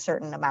exist in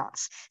certain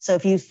amounts. So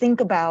if you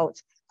think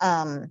about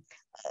the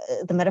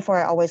metaphor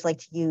I always like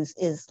to use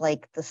is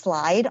like the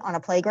slide on a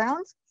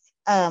playground.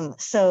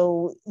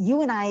 So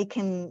you and I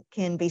can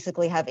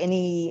basically have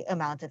any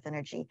amount of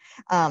energy.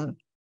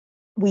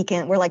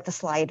 We're like the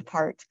slide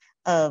part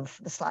of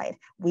the slide.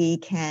 We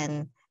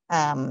can,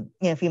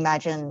 if you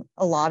imagine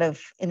a lot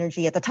of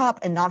energy at the top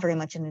and not very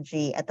much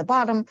energy at the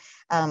bottom.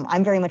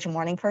 I'm very much a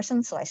morning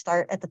person, so I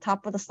start at the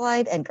top of the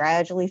slide and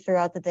gradually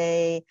throughout the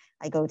day,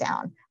 I go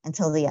down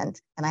until the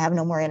end, and I have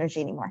no more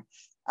energy anymore,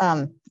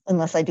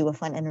 unless I do a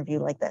fun interview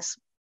like this.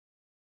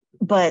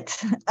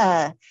 But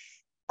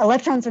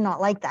electrons are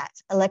not like that.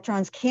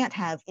 Electrons can't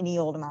have any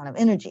old amount of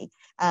energy.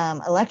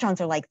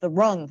 Electrons are like the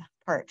rung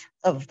part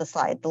of the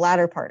slide, the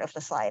ladder part of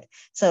the slide.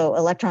 So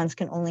electrons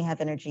can only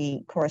have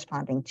energy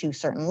corresponding to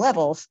certain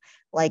levels,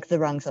 like the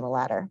rungs of a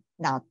ladder.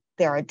 Now,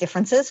 there are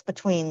differences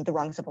between the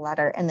rungs of a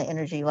ladder and the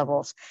energy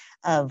levels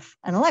of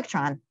an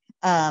electron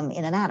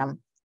in an atom,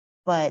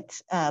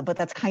 but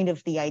that's kind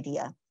of the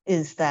idea,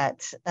 is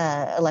that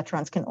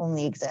electrons can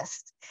only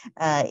exist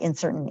in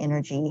certain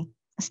energy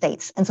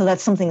states. And so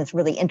that's something that's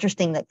really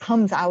interesting that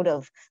comes out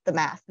of the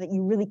math that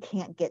you really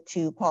can't get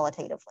to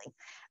qualitatively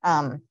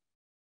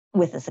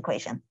with this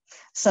equation.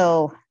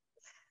 So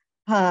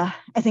I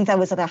think that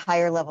was at a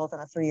higher level than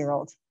a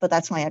 3-year-old, but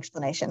that's my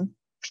explanation.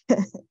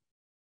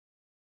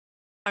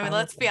 I mean,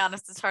 let's be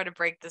honest, it's hard to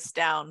break this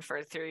down for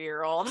a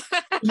 3-year-old.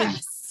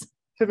 Yes.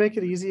 To make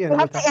it easy, and you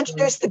have to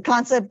introduce the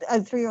concept.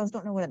 3-year-olds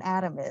don't know what an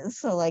atom is,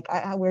 so like,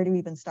 where do we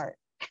even start?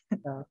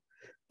 Yeah.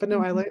 But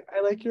no, I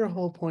like your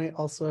whole point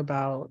also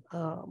about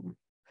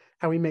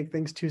how we make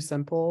things too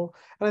simple,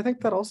 and I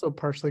think that also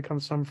partially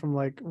comes from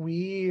like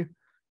we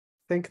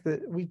think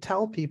that we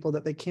tell people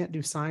that they can't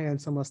do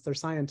science unless they're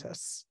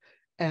scientists,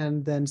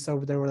 and then so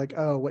they were like,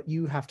 oh, what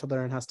you have to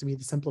learn has to be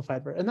the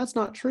simplified version, and that's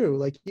not true.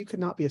 Like, you could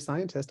not be a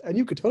scientist and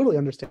you could totally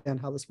understand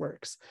how this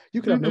works.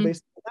 You could have no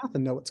basic math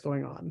and know what's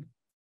going on.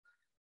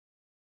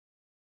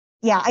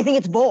 Yeah, I think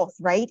it's both,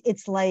 right?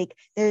 It's like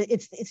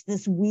it's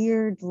this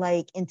weird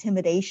like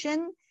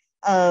intimidation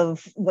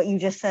of what you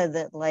just said,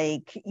 that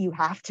like you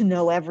have to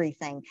know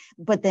everything,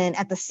 but then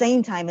at the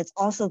same time it's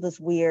also this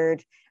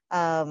weird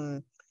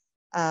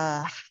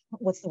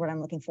what's the word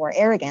I'm looking for?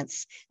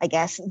 Arrogance, I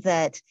guess,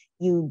 that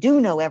you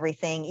do know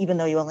everything even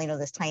though you only know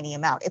this tiny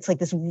amount. It's like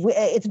this,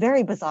 it's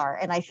very bizarre,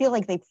 and I feel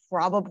like they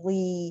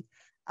probably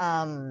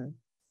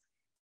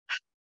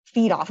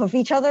feed off of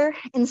each other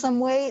in some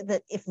way,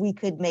 that if we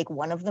could make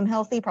one of them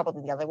healthy,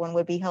 probably the other one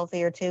would be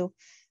healthier too.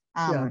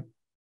 Yeah.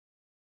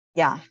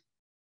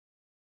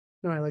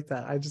 No, I like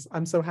that.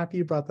 I'm so happy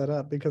you brought that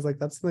up, because like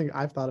that's something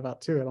I've thought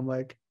about too, and I'm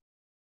like,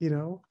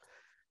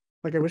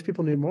 Like I wish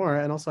people knew more,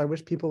 and also I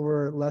wish people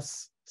were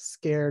less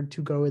scared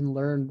to go and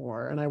learn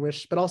more. And I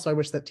wish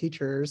that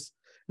teachers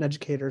and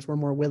educators were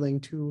more willing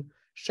to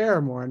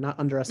share more and not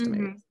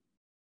underestimate.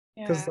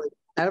 Because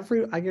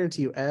I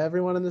guarantee you,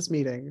 everyone in this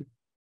meeting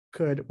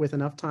could, with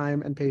enough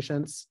time and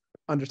patience,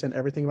 understand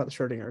everything about the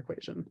Schrodinger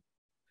equation.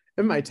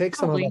 It might take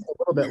some of us a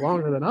little bit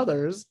longer than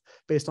others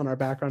based on our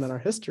background and our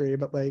history,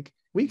 but like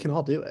we can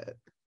all do it.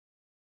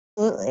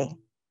 Absolutely.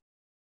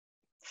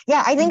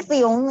 Yeah, I think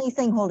the only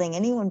thing holding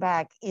anyone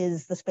back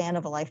is the span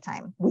of a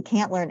lifetime. We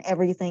can't learn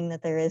everything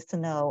that there is to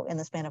know in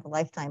the span of a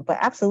lifetime. But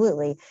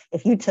absolutely,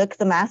 if you took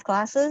the math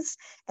classes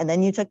and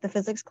then you took the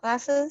physics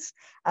classes,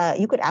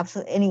 you could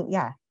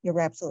you're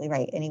absolutely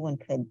right. Anyone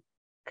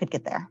could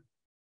get there.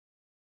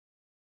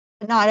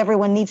 But not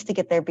everyone needs to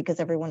get there because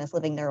everyone is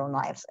living their own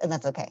lives, and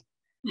that's okay.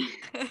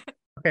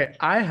 Okay,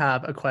 I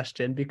have a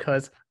question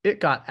because it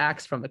got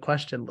axed from the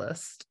question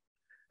list.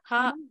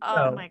 Huh?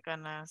 Oh my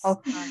goodness.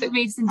 Oh.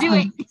 Mason, do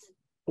it.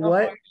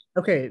 What?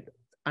 Okay,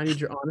 I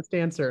need your honest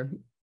answer.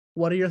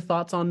 What are your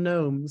thoughts on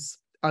gnomes?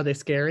 Are they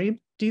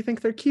scary? Do you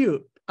think they're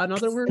cute?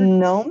 Another word?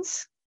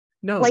 Gnomes?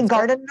 Gnomes. Like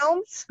garden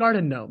gnomes?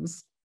 Garden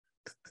gnomes.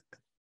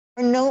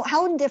 Or no?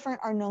 How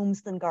different are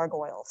gnomes than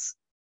gargoyles?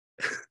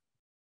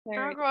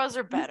 Gargoyles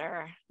are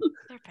better.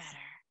 They're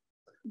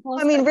better.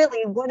 I mean,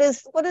 really, what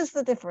is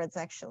the difference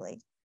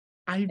actually?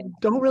 I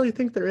don't really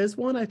think there is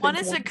one. I think one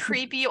is a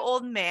creepy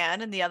old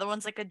man, and the other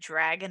one's like a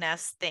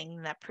dragon-esque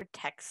thing that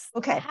protects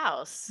the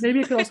house.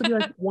 Maybe it could also be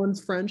like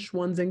one's French,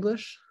 one's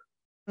English.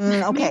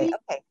 Okay.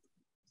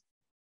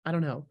 I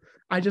don't know.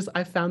 I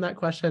found that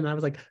question and I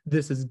was like,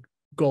 this is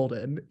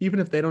golden. Even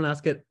if they don't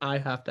ask it, I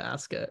have to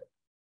ask it.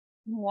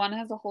 One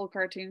has a whole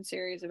cartoon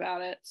series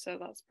about it, so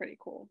that's pretty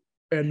cool.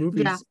 And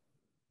movies. Yeah.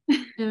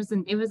 It was a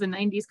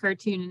 90s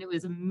cartoon and it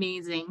was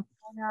amazing.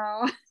 I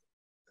know.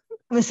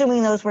 I'm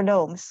assuming those were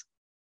gnomes.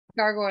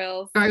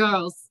 Gargoyles.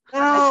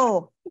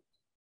 Oh.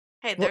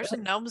 Hey, there's a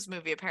gnomes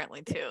movie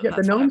apparently too. Yeah,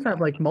 the gnomes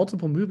have like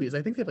multiple movies.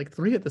 I think they have like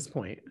 3 at this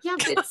point. Yeah,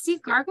 but see,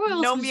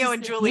 Gargoyles Romeo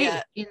and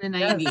Juliet in the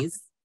 90s.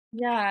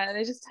 Yeah,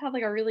 they just had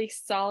like a really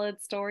solid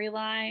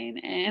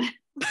storyline and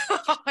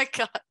oh my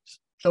gosh.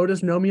 So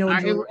does Romeo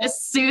and Juliet.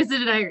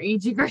 Susan and I are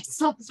aging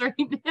ourselves right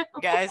now.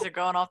 You guys are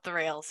going off the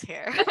rails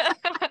here.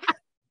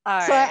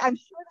 All So right. I'm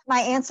sure that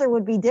my answer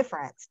would be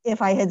different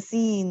if I had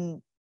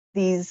seen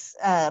these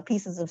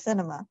pieces of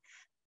cinema.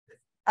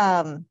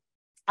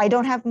 I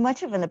don't have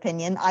much of an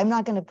opinion. I'm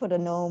not going to put a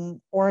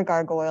gnome or a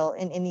gargoyle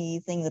in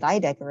anything that I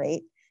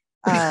decorate,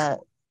 but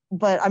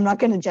I'm not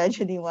going to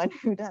judge anyone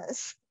who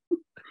does.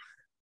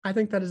 I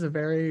think that is a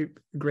very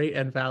great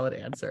and valid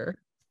answer.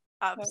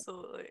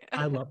 Absolutely.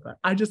 I love that.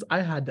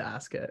 I had to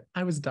ask it.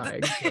 I was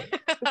dying.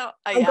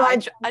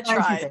 I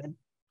tried.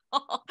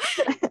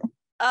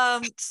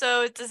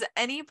 So does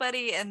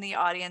anybody in the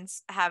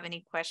audience have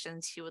any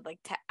questions you would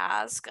like to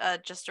ask?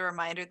 Just a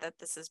reminder that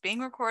this is being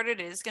recorded.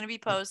 It is going to be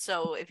posted.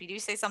 So if you do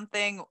say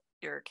something,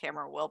 your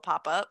camera will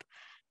pop up.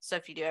 So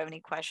if you do have any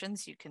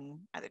questions, you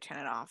can either turn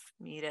it off,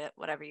 mute it,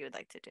 whatever you would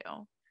like to do.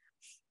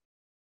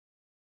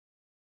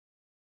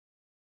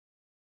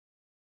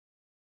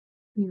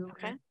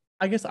 Okay.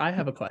 I guess I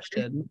have a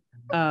question.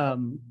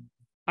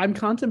 I'm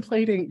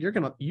contemplating, you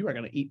are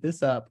gonna eat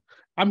this up.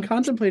 I'm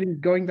contemplating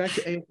going back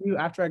to ASU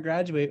after I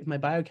graduate with my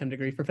biochem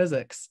degree for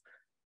physics.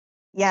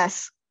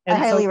 Yes, I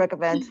highly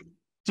recommend.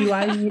 Do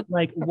I need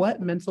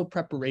what mental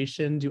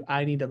preparation do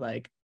I need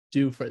to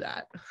do for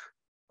that?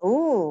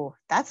 Ooh,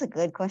 that's a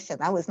good question.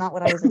 That was not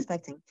what I was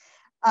expecting.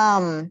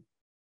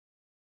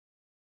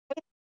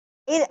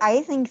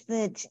 I think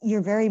that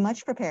you're very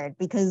much prepared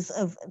because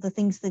of the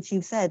things that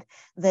you've said,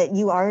 that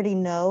you already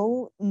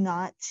know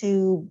not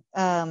to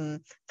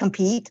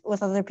compete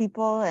with other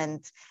people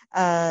and,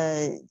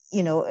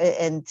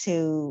 and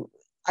to,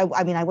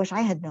 I mean, I wish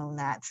I had known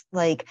that.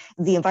 Like,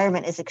 the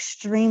environment is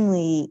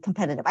extremely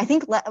competitive. I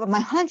think my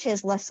hunch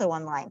is less so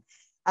online.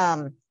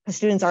 The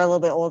students are a little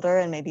bit older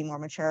and maybe more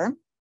mature.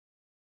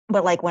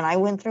 But when I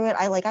went through it,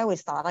 I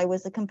always thought I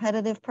was a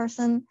competitive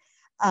person.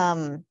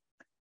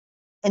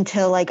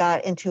 Until I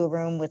got into a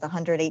room with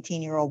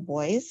 118-year-old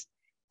boys.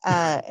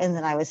 And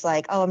then I was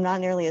like, oh, I'm not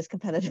nearly as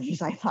competitive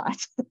as I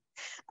thought.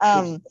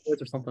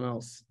 Boys or something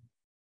else.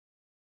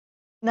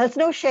 That's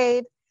no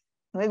shade.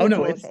 Maybe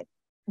it's shade.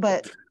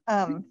 But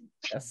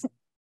yes.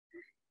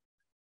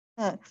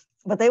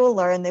 But they will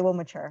learn, they will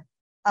mature.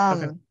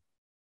 Okay.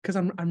 Because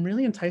I'm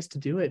really enticed to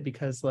do it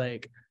because I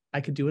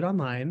could do it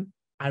online.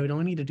 I would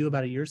only need to do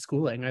about a year's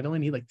schooling. I'd only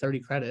need 30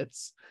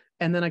 credits.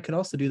 And then I could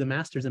also do the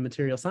master's in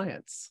material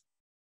science.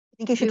 I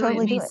think you should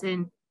totally do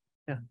it.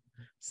 Yeah.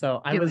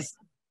 So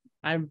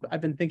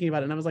I've been thinking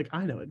about it and I was like,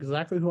 I know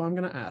exactly who I'm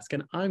going to ask,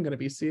 and I'm going to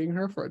be seeing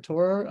her for a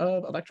tour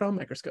of electron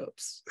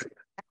microscopes.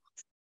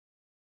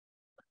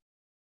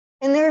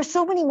 And there are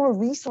so many more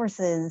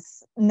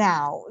resources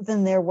now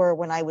than there were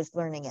when I was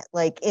learning it.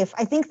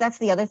 I think that's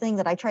the other thing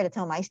that I try to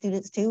tell my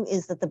students too,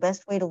 is that the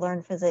best way to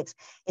learn physics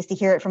is to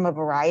hear it from a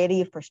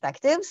variety of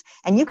perspectives.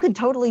 And you could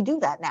totally do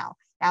that now.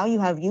 Now you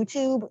have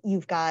YouTube,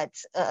 you've got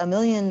a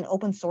million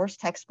open source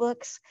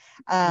textbooks.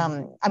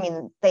 I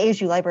mean, the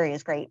ASU library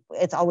is great.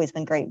 It's always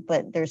been great,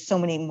 but there's so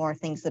many more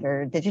things that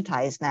are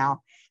digitized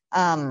now.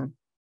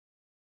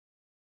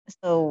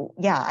 So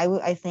yeah,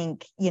 I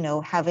think, you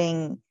know,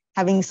 having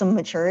some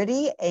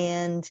maturity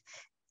and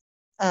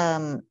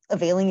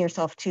availing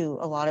yourself to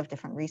a lot of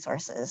different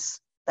resources.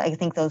 I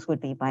think those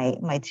would be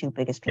my two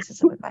biggest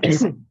pieces of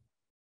advice.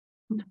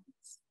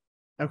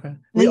 Okay.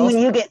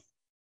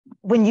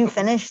 When you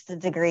finish the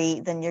degree,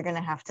 then you're going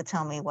to have to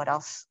tell me what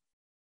else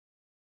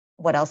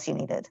you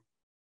needed.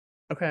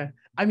 Okay.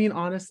 I mean,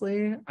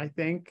 honestly, I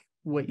think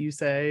what you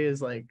say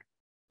is like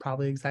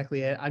probably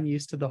exactly it. I'm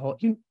used to the whole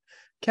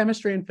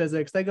chemistry and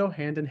physics, they go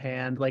hand in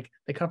hand. Like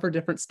they cover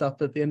different stuff,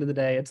 but at the end of the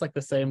day, it's like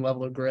the same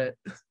level of grit.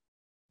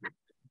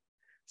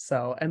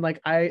 So, and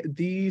like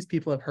these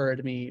people have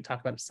heard me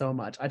talk about it so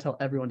much. I tell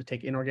everyone to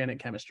take inorganic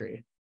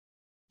chemistry.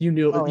 You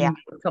knew it was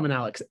coming,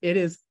 Alex. It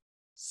is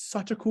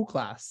such a cool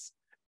class.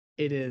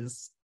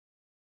 It's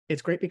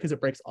great because it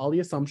breaks all the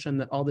assumption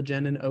that all the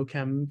gen and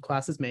OChem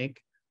classes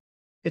make.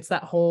 It's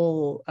that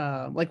whole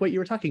like what you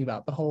were talking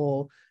about, the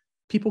whole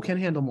people can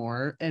handle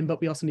more,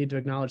 but we also need to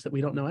acknowledge that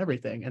we don't know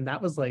everything. And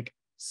that was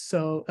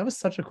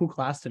such a cool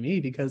class to me,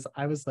 because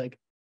I was like,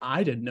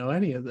 I didn't know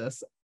any of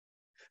this,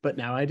 but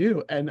now I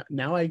do, and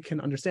now I can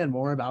understand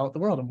more about the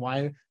world and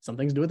why some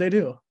things do what they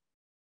do.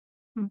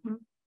 Mm-hmm.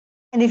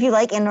 And if you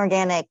like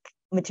inorganic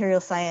material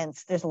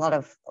science, there's a lot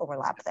of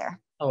overlap there.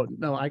 Oh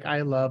no,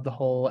 I love the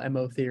whole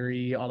MO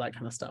theory, all that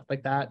kind of stuff.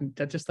 Like that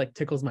just like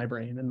tickles my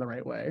brain in the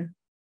right way.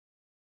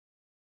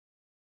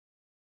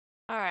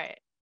 All right.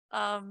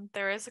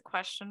 There is a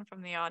question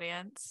from the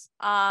audience.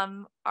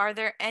 Are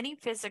there any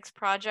physics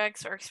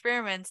projects or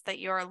experiments that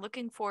you are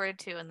looking forward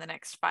to in the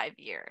next 5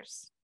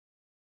 years?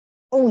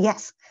 Oh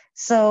yes.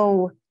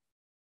 So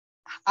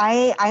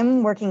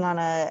I'm working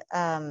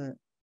on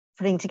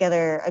putting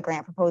together a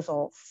grant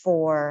proposal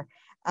for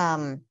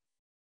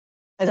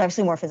there's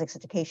obviously more physics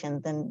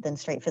education than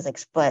straight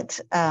physics, but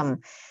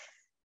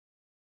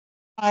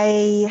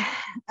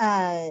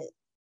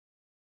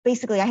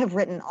basically I have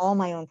written all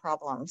my own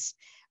problems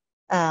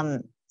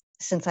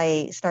since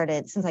I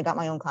got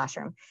my own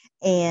classroom.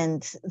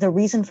 And the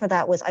reason for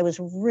that was I was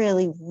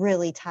really,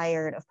 really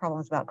tired of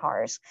problems about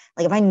cars.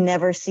 Like if I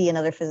never see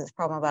another physics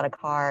problem about a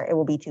car, it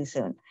will be too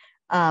soon.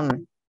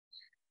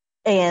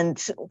 And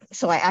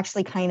so I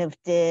actually kind of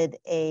did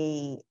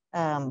a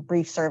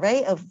brief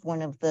survey of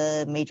one of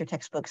the major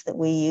textbooks that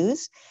we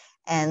use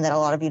and that a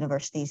lot of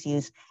universities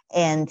use.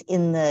 And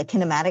in the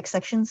kinematics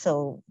section,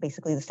 so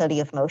basically the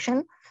study of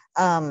motion,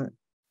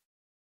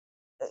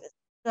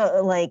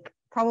 like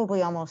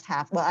probably almost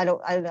half. Well, I don't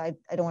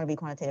want to be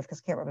quantitative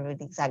because I can't remember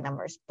the exact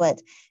numbers,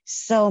 but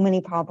so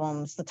many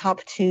problems. The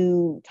top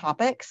 2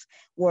 topics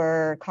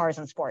were cars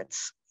and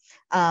sports,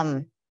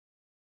 and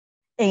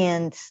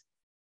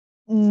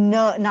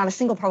not a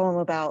single problem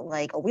about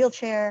like a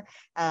wheelchair,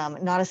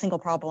 not a single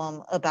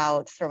problem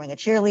about throwing a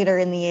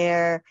cheerleader in the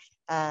air,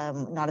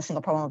 not a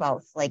single problem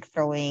about like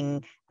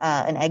throwing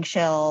an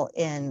eggshell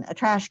in a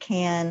trash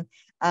can.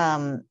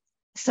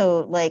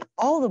 So like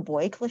all the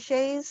boy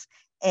cliches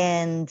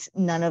and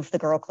none of the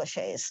girl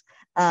cliches.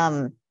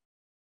 And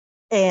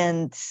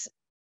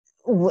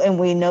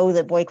we know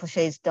that boy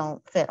cliches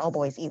don't fit all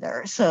boys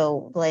either.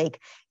 So like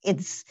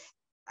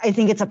I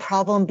think it's a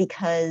problem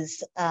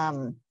because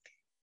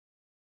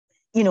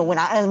you know,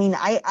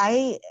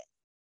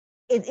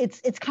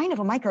 it's kind of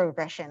a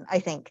microaggression, I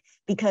think,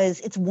 because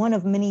it's one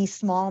of many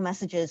small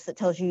messages that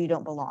tells you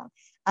don't belong.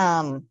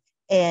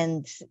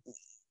 And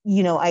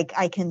you know,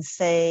 I can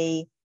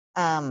say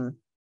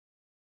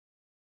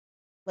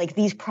like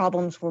these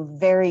problems were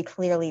very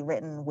clearly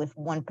written with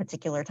one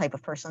particular type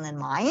of person in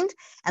mind,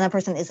 and that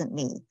person isn't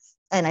me.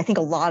 And I think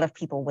a lot of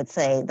people would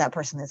say that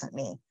person isn't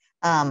me.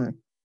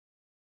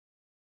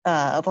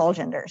 Of all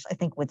genders, I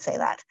think would say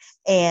that.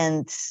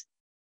 And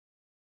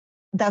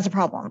that's a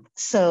problem.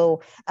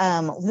 So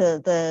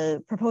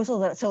the proposal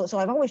that so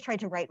I've always tried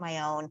to write my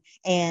own,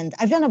 and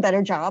I've done a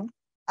better job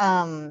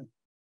than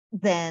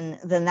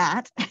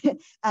that.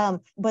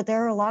 But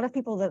there are a lot of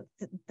people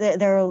that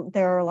there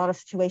are a lot of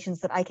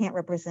situations that I can't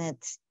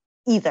represent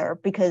either,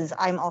 because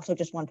I'm also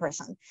just one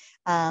person.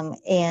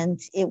 And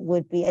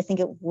I think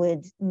it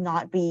would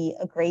not be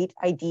a great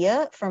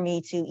idea for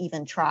me to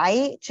even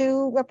try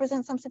to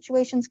represent some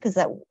situations, because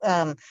that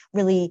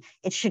really,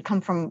 it should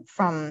come from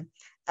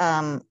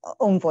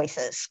own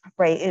voices,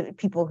 right?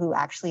 People who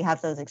actually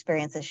have those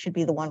experiences should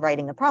be the one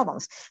writing the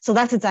problems. So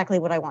that's exactly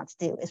what I want to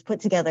do, is put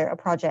together a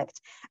project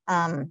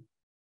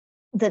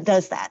that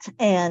does that.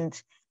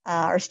 And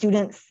our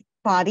student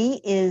body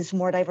is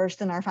more diverse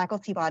than our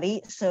faculty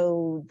body.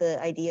 So the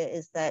idea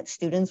is that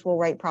students will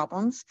write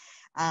problems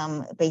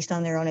based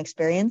on their own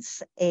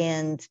experience.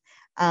 And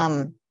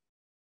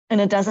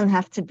it doesn't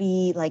have to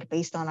be like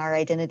based on our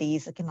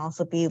identities. It can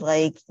also be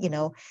like, you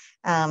know,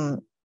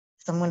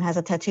 someone has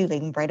a tattoo, they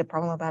can write a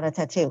problem about a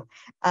tattoo.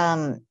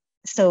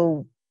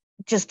 So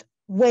just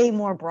way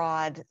more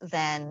broad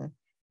than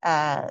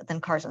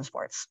cars and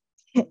sports.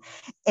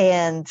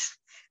 And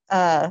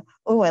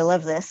Oh, I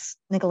love this.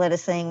 Nicolette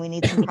is saying we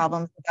need some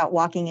problems about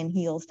walking in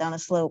heels down a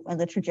slope and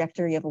the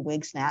trajectory of a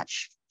wig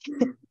snatch.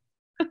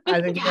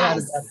 I think we could add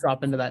a Yes. death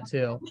drop into that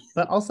too.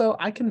 But also,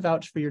 I can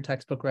vouch for your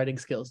textbook writing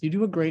skills. You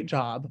do a great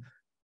job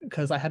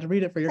because I had to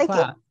read it for your Thank you.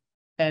 class.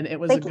 And it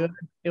was Thank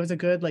a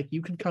good, like,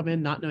 you could come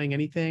in not knowing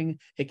anything.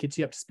 It gets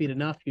you up to speed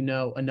enough. You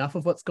know enough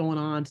of what's going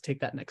on to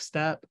take that next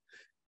step.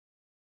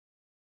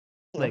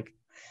 Like,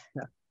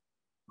 yeah.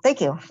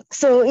 Thank you.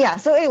 So yeah,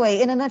 so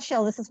anyway, in a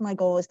nutshell, this is my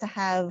goal, is to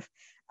have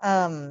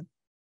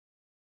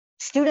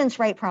students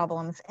write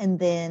problems, and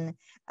then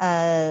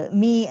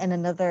me and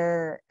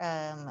another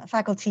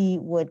faculty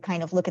would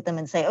kind of look at them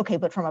and say, okay,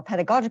 but from a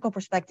pedagogical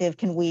perspective,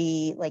 can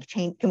we like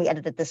change, can we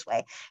edit it this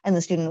way? And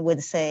the student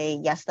would say,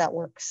 yes, that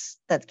works,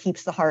 that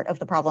keeps the heart of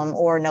the problem,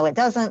 or no, it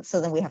doesn't.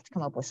 So then we have to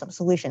come up with some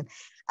solution.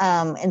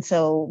 And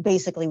so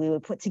basically we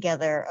would put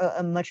together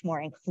a much more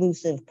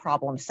inclusive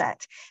problem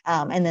set,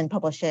 and then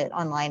publish it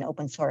online,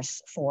 open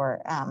source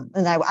for,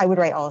 and I would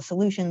write all the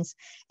solutions.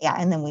 Yeah,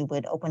 and then we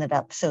would open it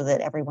up so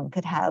that everyone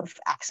could have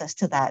access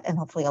to that, and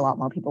hopefully a lot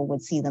more people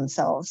would see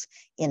themselves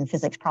in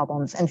physics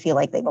problems and feel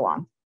like they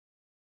belong.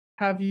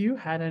 Have you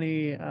had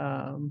any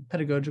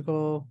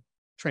pedagogical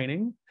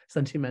training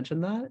since you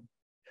mentioned that?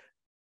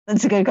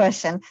 That's a good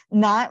question.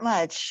 Not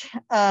much,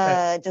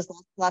 Okay. just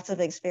lots of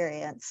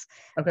experience.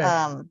 Okay.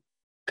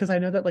 Because I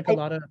know that like a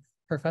lot of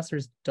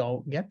professors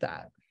don't get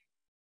that.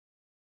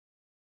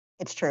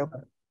 It's true.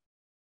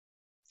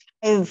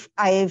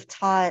 I've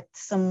taught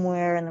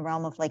somewhere in the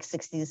realm of like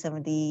 60 to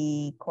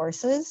 70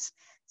 courses.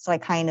 So I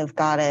kind of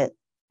got it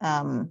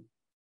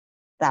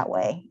that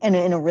way, and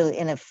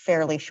in a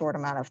fairly short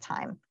amount of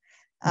time.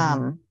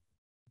 And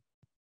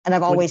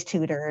I've always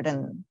tutored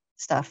and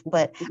stuff,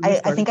 but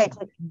I think I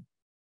took,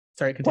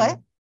 sorry, continue. what?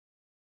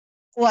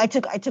 Well, I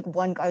took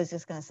one, I was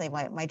just going to say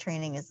my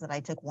training is that I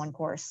took one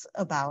course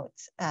about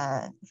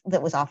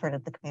that was offered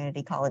at the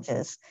community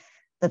colleges.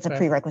 That's a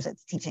prerequisite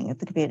to teaching at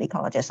the community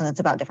colleges, and it's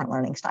about different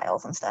learning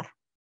styles and stuff.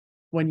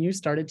 When you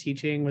started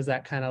teaching, was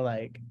that kind of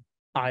like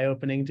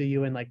eye-opening to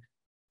you, and like,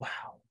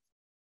 wow,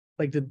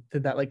 like did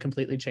that like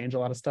completely change a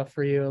lot of stuff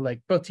for you,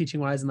 like both teaching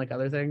wise and like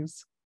other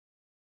things?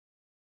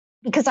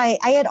 Because I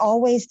had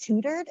always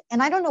tutored,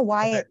 and I don't know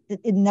why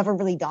it never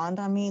really dawned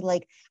on me.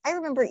 Like, I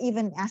remember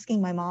even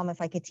asking my mom if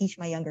I could teach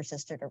my younger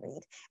sister to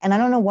read, and I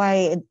don't know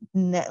why.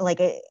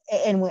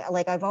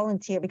 I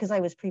volunteered because I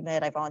was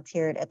pre-med. I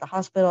volunteered at the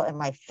hospital, and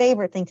my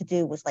favorite thing to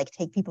do was like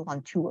take people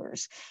on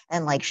tours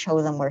and like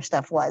show them where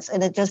stuff was,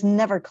 and it just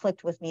never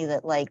clicked with me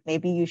that like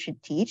maybe you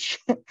should teach.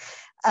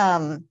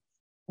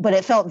 But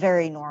it felt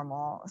very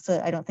normal, so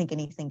I don't think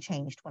anything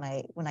changed when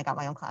I got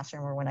my own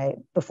classroom, or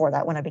before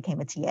that when I became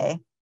a TA.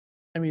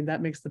 I mean,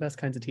 that makes the best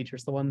kinds of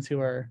teachers, the ones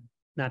who are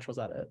naturals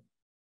at it.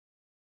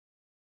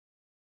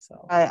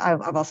 So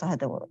I've also had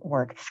to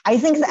work. I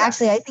think that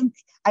actually,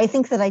 I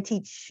think that I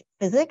teach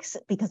physics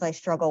because I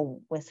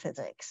struggle with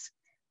physics,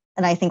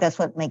 and I think that's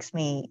what makes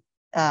me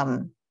it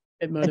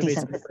motivates me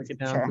to break it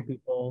down for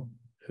people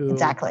who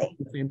exactly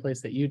in the same place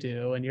that you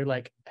do, and you're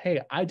like,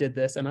 hey, I did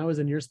this, and I was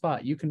in your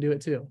spot. You can do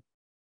it too.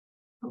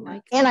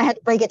 And I had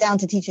to break it down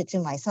to teach it to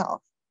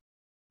myself.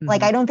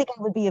 Like, I don't think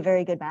I would be a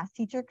very good math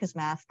teacher because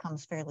math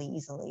comes fairly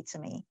easily to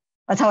me.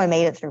 That's how I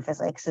made it through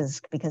physics,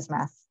 is because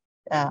math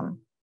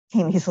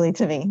came easily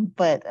to me.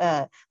 But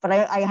I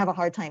have a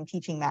hard time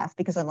teaching math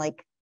because I'm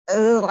like,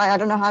 oh, I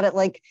don't know how to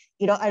like,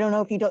 I don't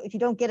know if you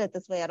don't get it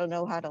this way. I don't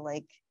know how to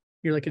like.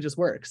 You're like, it just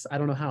works. I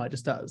don't know how, it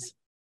just does.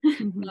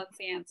 That's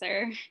the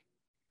answer.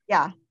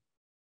 Yeah.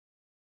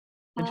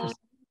 Interesting.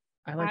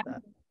 I like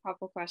that. A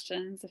couple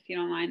questions, if you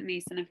don't mind,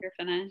 Mason, if you're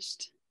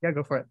finished. Yeah,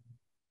 go for it.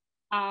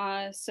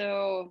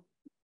 So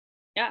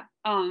yeah,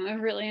 I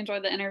really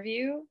enjoyed the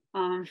interview.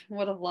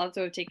 Would have loved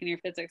to have taken your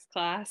physics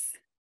class.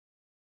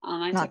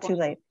 Not too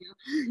late.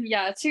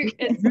 Yeah, you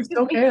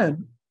still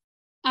can.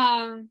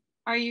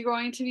 Are you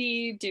going to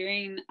be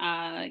doing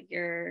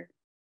your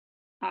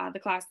the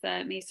class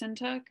that Mason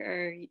took,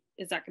 or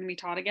is that going to be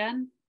taught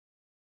again?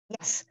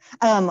 Yes.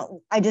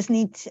 I just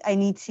need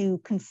to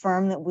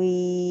confirm that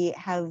we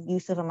have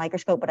use of a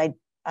microscope, but I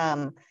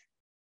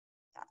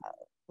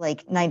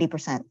like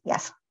 90%,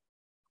 yes.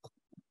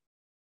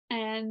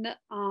 And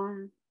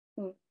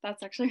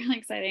that's actually really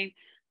exciting.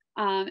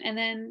 And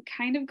then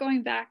kind of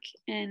going back,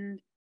 and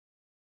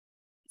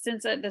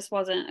since this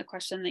wasn't a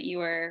question that you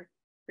were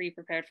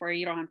pre-prepared for,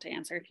 you don't have to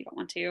answer if you don't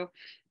want to.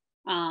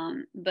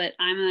 But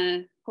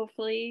I'm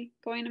hopefully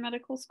going to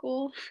medical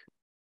school.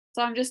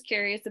 So I'm just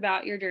curious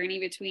about your journey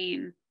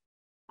between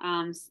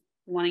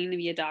wanting to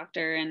be a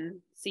doctor and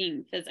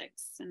seeing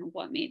physics, and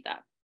what made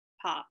that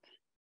pop.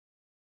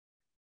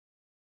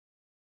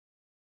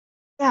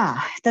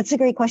 Yeah, that's a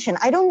great question.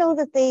 I don't know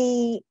that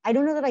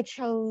I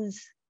chose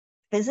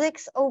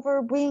physics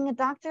over being a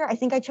doctor. I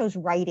think I chose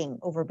writing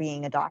over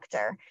being a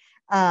doctor.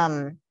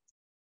 And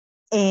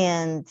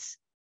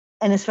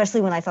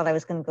especially when I thought I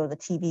was going to go the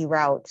TV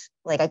route,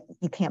 like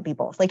you can't be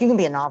both. Like, you can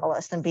be a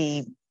novelist and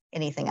be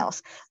anything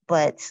else,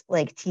 but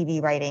like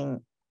TV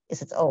writing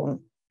is its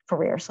own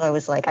career. So I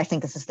was like, I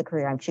think this is the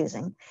career I'm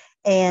choosing.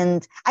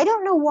 And I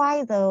don't know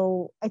why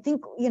though. I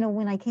think,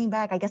 when I came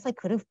back, I guess I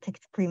could have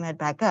picked pre-med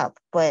back up,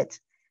 but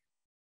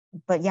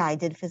yeah, I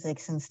did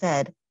physics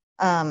instead.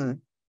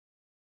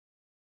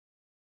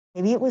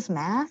 Maybe it was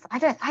math.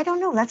 I don't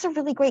know. That's a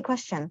really great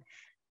question.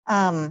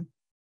 I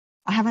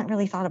haven't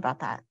really thought about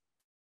that.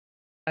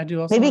 I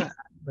do also Maybe. want to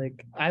add,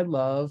 like, I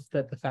love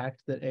that the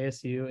fact that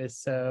ASU is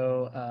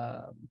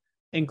so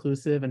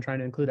inclusive and trying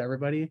to include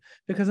everybody,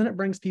 because then it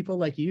brings people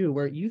like you,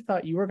 where you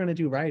thought you were going to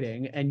do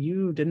writing and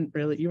you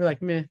were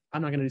like, meh,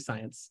 I'm not going to do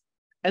science.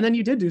 And then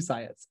you did do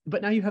science,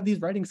 but now you have these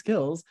writing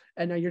skills,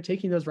 and now you're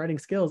taking those writing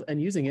skills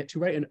and using it to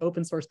write an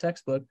open source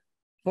textbook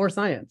for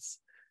science.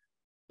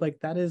 Like,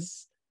 that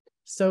is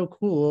so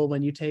cool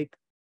when you take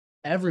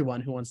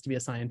everyone who wants to be a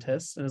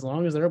scientist, and as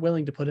long as they're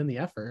willing to put in the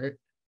effort,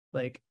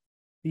 like,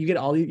 you get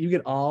all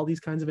these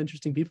kinds of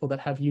interesting people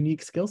that have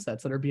unique skill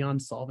sets that are beyond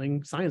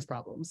solving science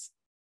problems.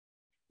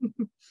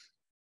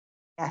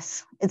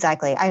 Yes,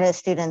 exactly. I had a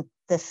student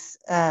this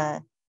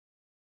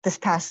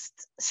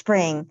past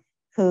spring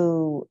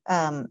who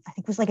I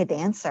think was like a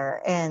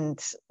dancer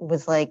and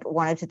was like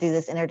wanted to do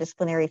this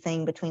interdisciplinary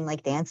thing between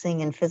like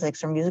dancing and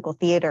physics, or musical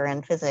theater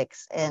and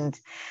physics. And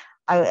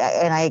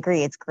I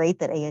agree, it's great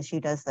that ASU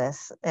does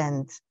this,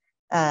 and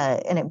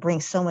it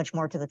brings so much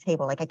more to the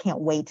table. Like, I can't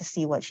wait to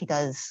see what she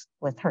does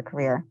with her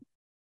career.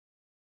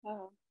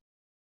 Oh.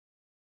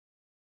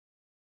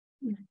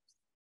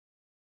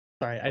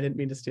 Sorry, I didn't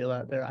mean to steal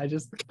that there. I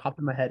just popped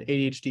in my head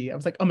ADHD. I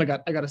was like, oh my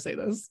God, I gotta say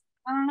this.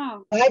 I don't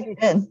know. Glad you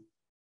did.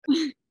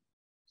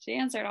 She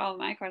answered all of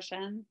my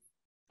questions.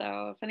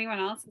 So if anyone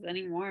else has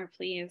any more,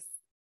 please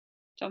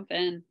jump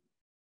in.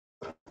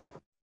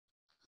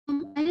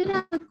 I did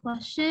have a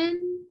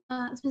question,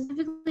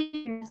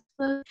 specifically,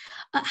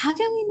 how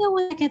can we know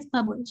when it gets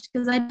published?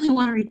 Because I do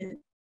want to read it.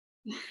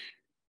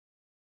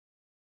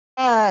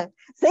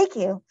 Thank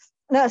you.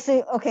 No,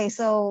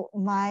 so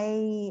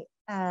my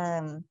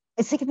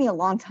it's taken me a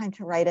long time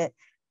to write it,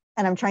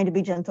 and I'm trying to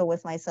be gentle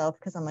with myself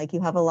because I'm like,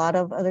 you have a lot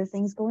of other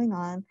things going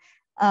on.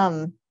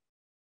 Can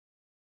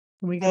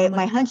we get on, like,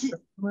 my hunch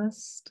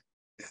list?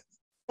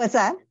 What's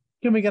that?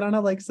 Can we get on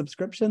a, like,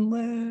 subscription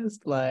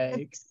list?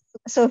 Like,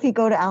 so if you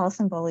go to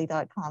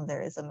AllisonBoley.com,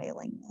 there is a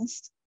mailing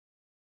list.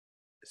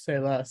 say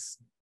less.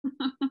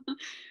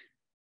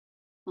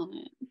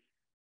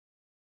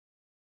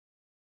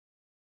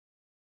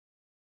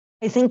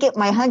 I think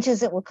my hunch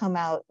is it will come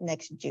out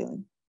next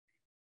June.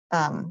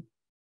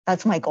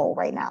 That's my goal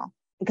right now,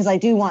 because I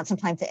do want some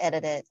time to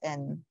edit it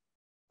and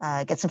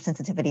get some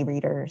sensitivity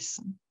readers.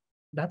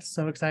 That's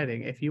so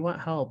exciting. If you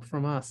want help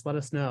from us, let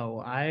us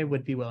know. I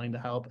would be willing to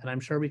help, and I'm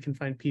sure we can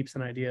find peeps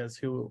and ideas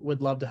who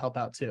would love to help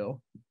out too.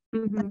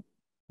 Mm-hmm.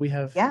 We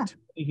have too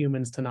many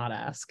humans to not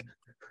ask.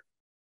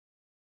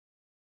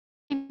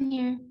 I'm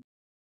here.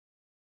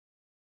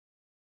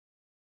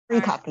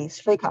 Free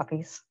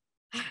copies.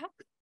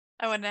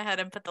 I went ahead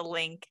and put the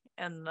link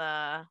in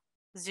the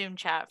Zoom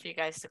chat for you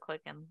guys to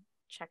click and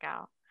check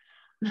out.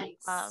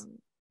 Nice.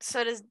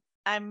 So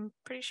I'm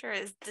pretty sure,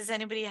 does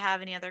anybody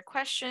have any other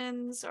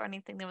questions or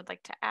anything they would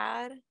like to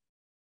add?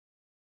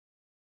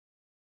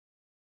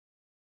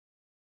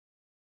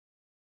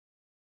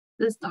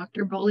 Does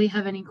Dr. Boley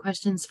have any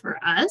questions for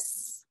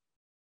us?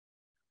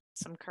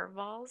 Some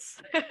curveballs.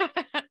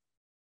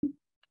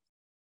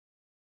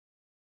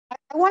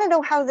 I want to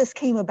know how this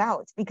came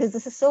about, because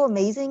this is so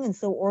amazing and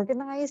so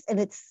organized, and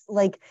it's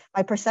like,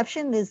 my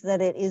perception is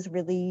that it is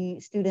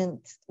really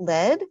student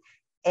led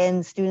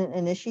and student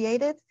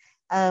initiated.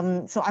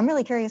 So I'm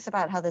really curious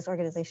about how this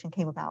organization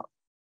came about.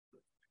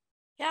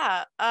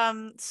 Yeah.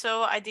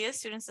 So Idea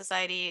Student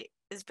Society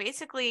is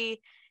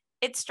basically,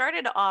 it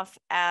started off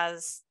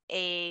as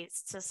a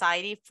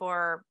society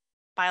for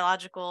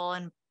biological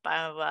and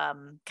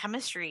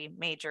chemistry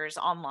majors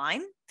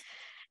online.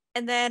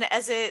 And then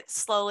as it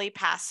slowly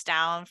passed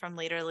down from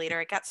leader to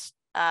leader, it got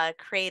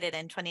created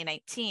in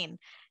 2019.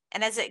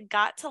 And as it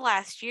got to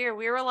last year,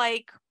 we were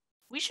like,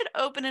 we should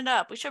open it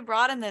up. We should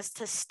broaden this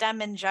to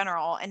STEM in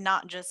general and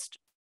not just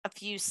a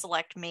few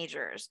select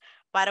majors.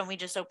 Why don't we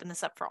just open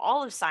this up for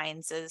all of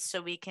sciences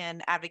so we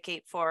can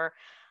advocate for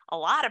a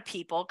lot of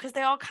people, because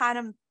they all kind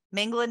of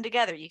mingle in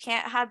together. You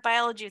can't have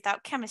biology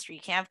without chemistry.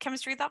 You can't have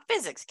chemistry without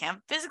physics. You can't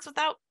have physics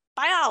without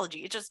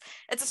biology. It's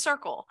a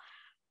circle.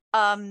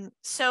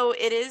 So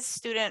it is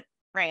student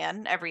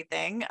ran,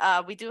 everything.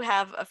 We do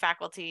have a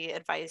faculty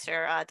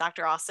advisor,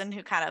 Dr. Austin,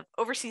 who kind of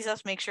oversees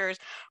us, makes sure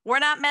we're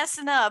not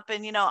messing up,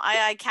 and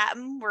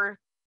Captain, we're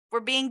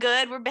being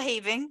good, we're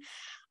behaving.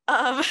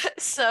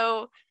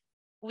 So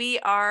we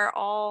are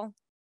all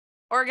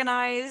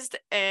organized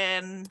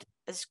and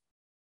as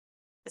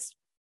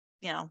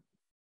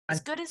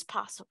good as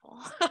possible.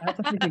 I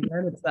think,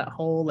 again, it's that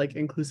whole, like,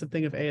 inclusive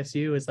thing of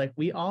ASU is like,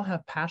 we all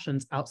have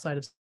passions outside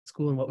of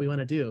school and what we want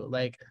to do.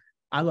 Like,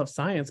 I love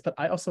science, but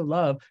I also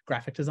love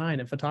graphic design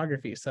and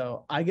photography.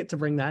 So I get to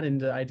bring that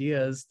into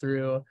ideas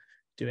through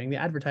doing the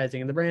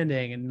advertising and the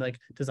branding and, like,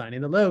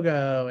 designing the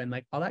logo and,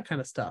 like, all that kind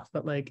of stuff.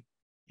 But, like,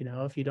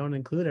 if you don't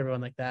include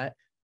everyone like that,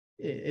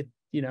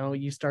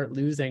 you start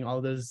losing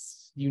all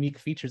those unique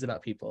features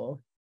about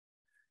people.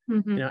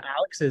 Mhm.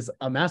 Alex is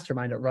a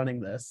mastermind at running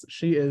this.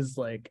 She is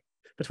like,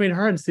 between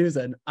her and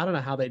Susan, I don't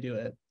know how they do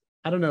it.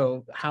 I don't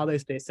know how they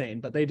stay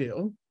sane, but they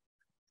do.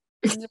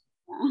 It's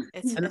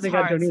And then they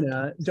got hard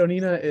Donina.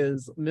 Donina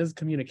is Ms.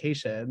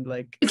 Communication.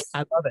 Like, I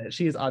love it.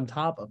 She is on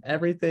top of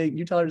everything.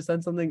 You tell her to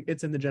send something,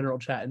 it's in the general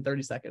chat in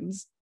 30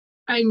 seconds.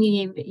 I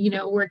mean,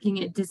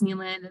 working at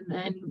Disneyland and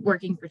then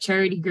working for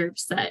charity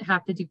groups that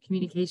have to do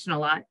communication a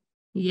lot.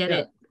 You get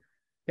it.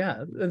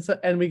 Yeah.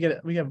 And we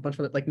have a bunch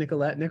of, like,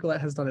 Nicolette.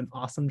 Nicolette has done an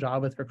awesome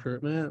job with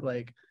recruitment.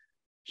 Like,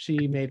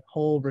 she made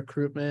whole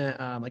recruitment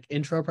like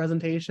intro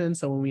presentation.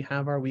 So when we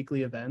have our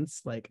weekly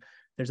events, like,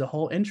 there's a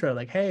whole intro,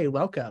 like, hey,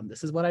 welcome.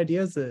 This is what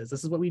Ideas is.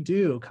 This is what we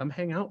do. Come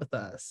hang out with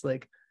us.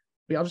 Like,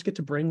 we all just get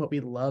to bring what we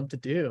love to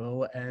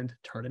do and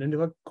turn it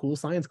into a cool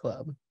science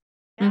club.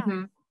 Yeah.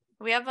 Mhm.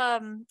 We have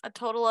a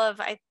total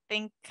of, I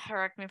think,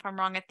 correct me if I'm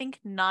wrong, I think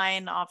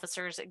 9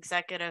 officers,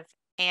 executive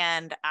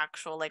and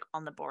actual, like,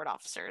 on the board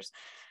officers.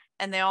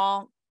 And they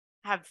all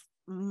have,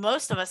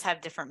 most of us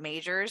have different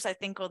majors. I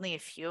think only a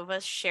few of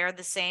us share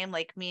the same,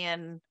 like me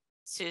and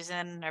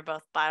Susan are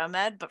both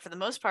biomed, but for the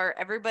most part,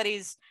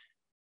 everybody's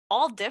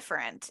all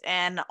different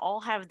and all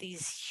have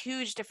these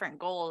huge different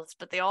goals,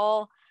 but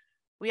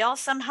we all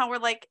somehow were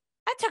like,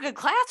 I took a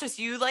class with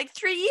you like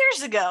 3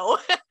 years ago.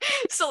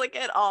 So like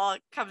it all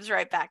comes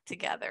right back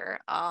together.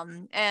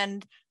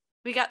 And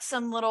we got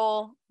some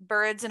little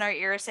birds in our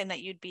ears saying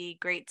that you'd be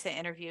great to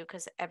interview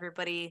because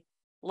everybody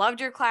loved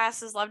your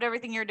classes, loved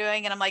everything you're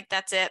doing. And I'm like,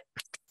 that's it.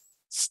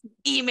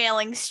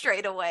 Emailing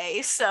straight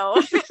away.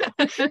 So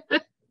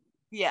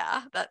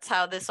yeah, that's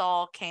how this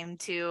all came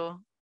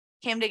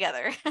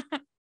together.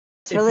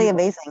 It's really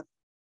amazing.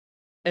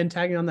 And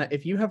tagging on that,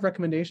 if you have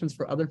recommendations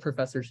for other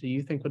professors who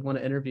you think would want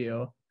to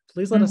interview,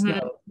 please let us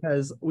know,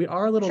 because we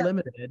are a little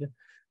limited.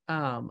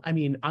 I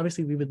mean,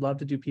 obviously we would love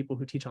to do people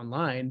who teach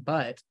online,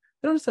 but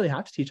they don't necessarily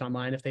have to teach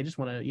online if they just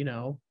want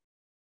to,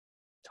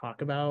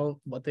 talk about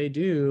what they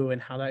do and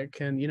how that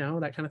can,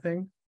 that kind of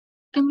thing.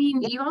 I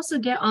mean, you also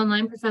get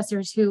online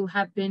professors who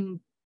have been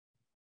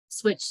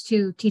switched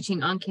to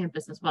teaching on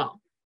campus as well.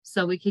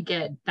 So we could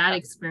get that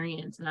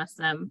experience and ask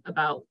them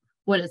about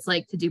what it's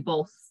like to do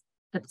both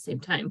at the same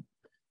time.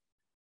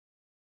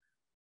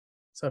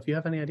 So if you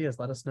have any ideas,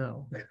 let us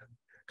know.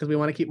 Because we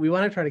want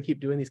to try to keep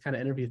doing these kind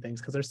of interview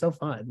things because they're so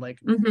fun, like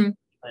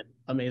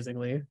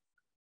amazingly.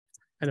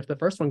 And if the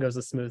first one goes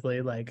as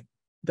smoothly, like,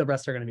 the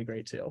rest are going to be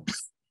great too.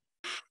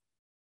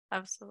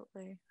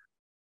 Absolutely.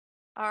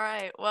 All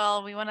right.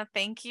 Well, we want to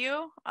thank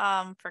you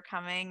for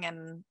coming,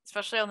 and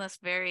especially on this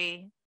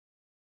very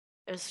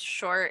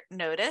short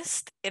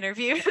noticed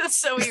interview.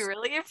 So we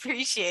really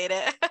appreciate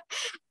it.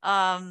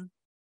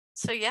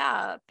 So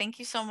yeah, thank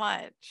you so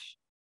much.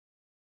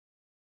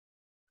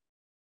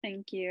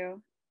 Thank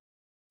you.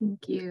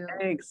 Thank you.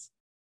 Thanks.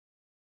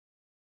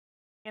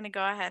 I'm gonna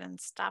go ahead and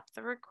stop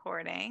the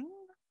recording.